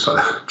he's also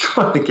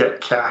trying to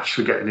get cash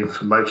for getting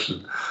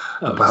information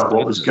about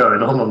what was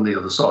going on the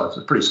other side.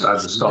 It's pretty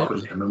standard stuff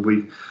with him. And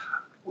we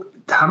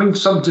having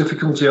some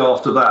difficulty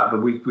after that,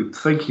 but we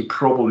think he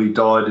probably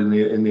died in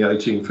the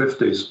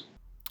 1850s.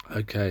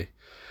 Okay.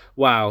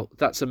 Wow,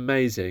 that's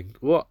amazing.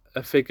 What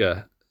a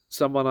figure.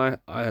 Someone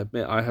I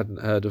admit I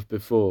hadn't heard of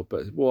before,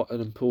 but what an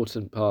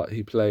important part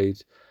he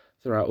played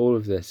throughout all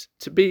of this.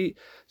 To be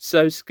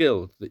so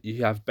skilled that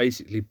you have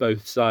basically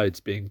both sides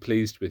being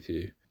pleased with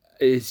you,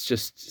 it's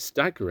just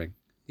staggering.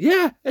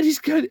 Yeah, and he's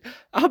good,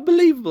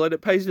 unbelievable, and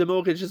it pays the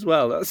mortgage as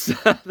well. That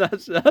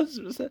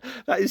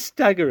is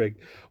staggering.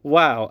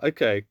 Wow.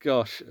 Okay.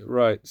 Gosh.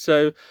 Right.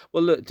 So,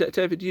 well, look,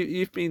 David,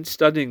 you've been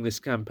studying this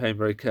campaign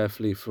very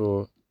carefully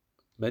for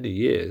many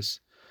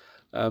years.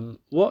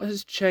 What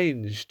has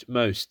changed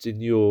most in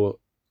your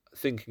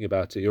thinking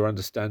about it, your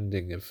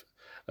understanding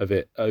of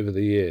it over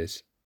the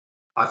years?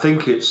 I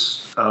think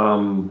it's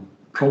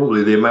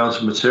probably the amount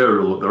of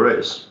material that there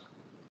is.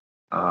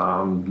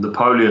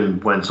 Napoleon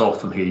went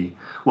off and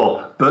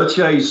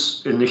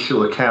Berthier's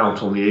initial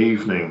account on the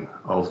evening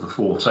of the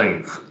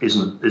 14th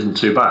isn't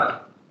too bad.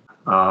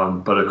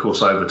 But of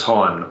course, over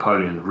time,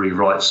 Napoleon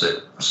rewrites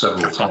it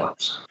several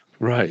times.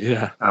 Right,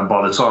 yeah. And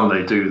by the time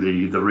they do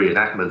the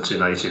reenactment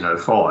in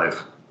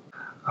 1805,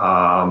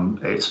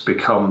 it's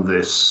become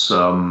this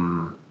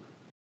kind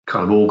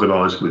of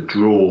organised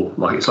withdrawal,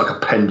 it's like a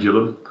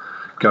pendulum,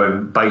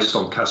 going based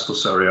on Castel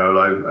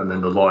Seriolo and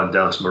then the line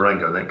down to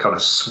Marengo, and then it kind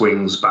of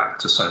swings back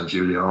to San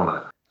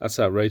Giuliano. That's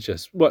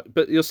outrageous. What?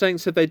 But you're saying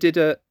so they did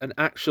an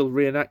actual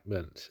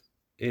reenactment?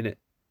 in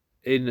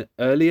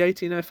early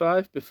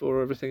 1805,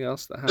 before everything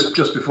else that happened.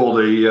 Just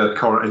before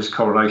his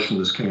coronation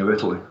as King of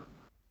Italy.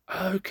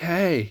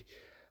 Okay.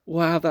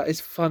 Wow, that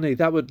is funny.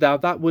 That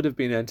would have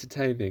been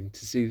entertaining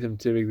to see them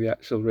doing the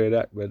actual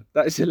reenactment.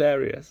 That is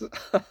hilarious.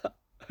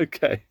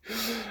 Okay.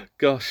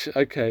 Gosh.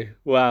 Okay.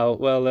 Wow.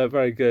 Well,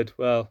 very good.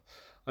 Well,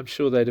 I'm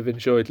sure they'd have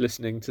enjoyed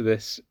listening to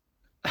this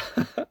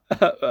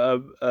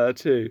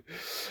too.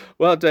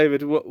 Well,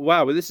 David.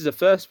 Wow. Well, this is a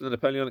first for the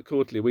Napoleonic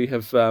Quarterly. We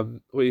have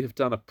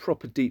done a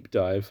proper deep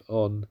dive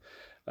on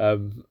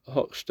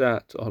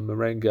Hochstadt, on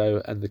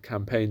Marengo, and the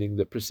campaigning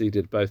that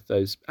preceded both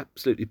those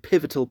absolutely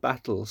pivotal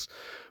battles,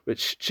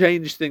 which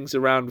changed things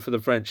around for the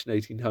French in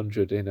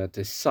 1800 in a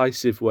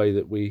decisive way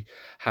that we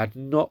had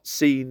not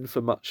seen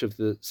for much of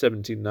the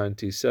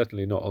 1790s,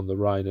 certainly not on the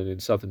Rhine and in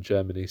southern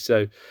Germany.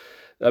 So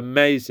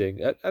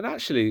amazing. And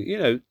actually,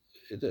 the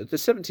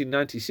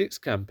 1796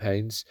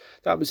 campaigns,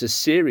 that was a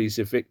series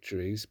of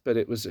victories, but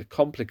it was a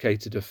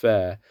complicated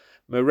affair.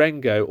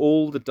 Marengo,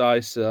 all the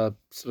dice are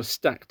sort of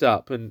stacked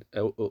up, and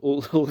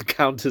all the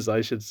counters, I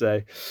should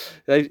say.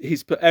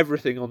 He's put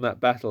everything on that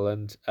battle,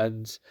 and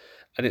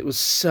it was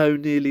so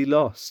nearly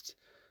lost.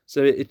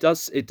 So it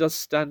does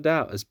stand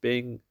out as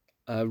being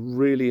a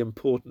really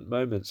important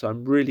moment. So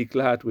I'm really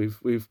glad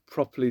we've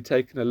properly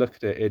taken a look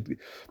at it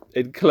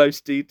in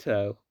close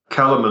detail.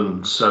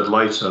 Kellerman said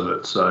later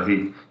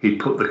that he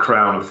put the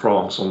crown of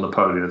France on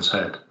Napoleon's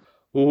head.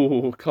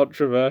 Oh,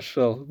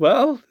 controversial.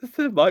 Well,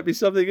 there might be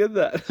something in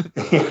that.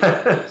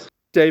 Yes.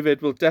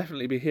 David, will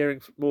definitely be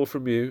hearing more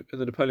from you in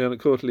the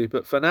Napoleonic Quarterly.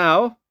 But for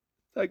now,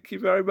 thank you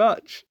very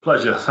much.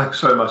 Pleasure. Thanks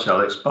very much,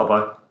 Alex.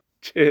 Bye-bye.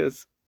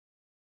 Cheers.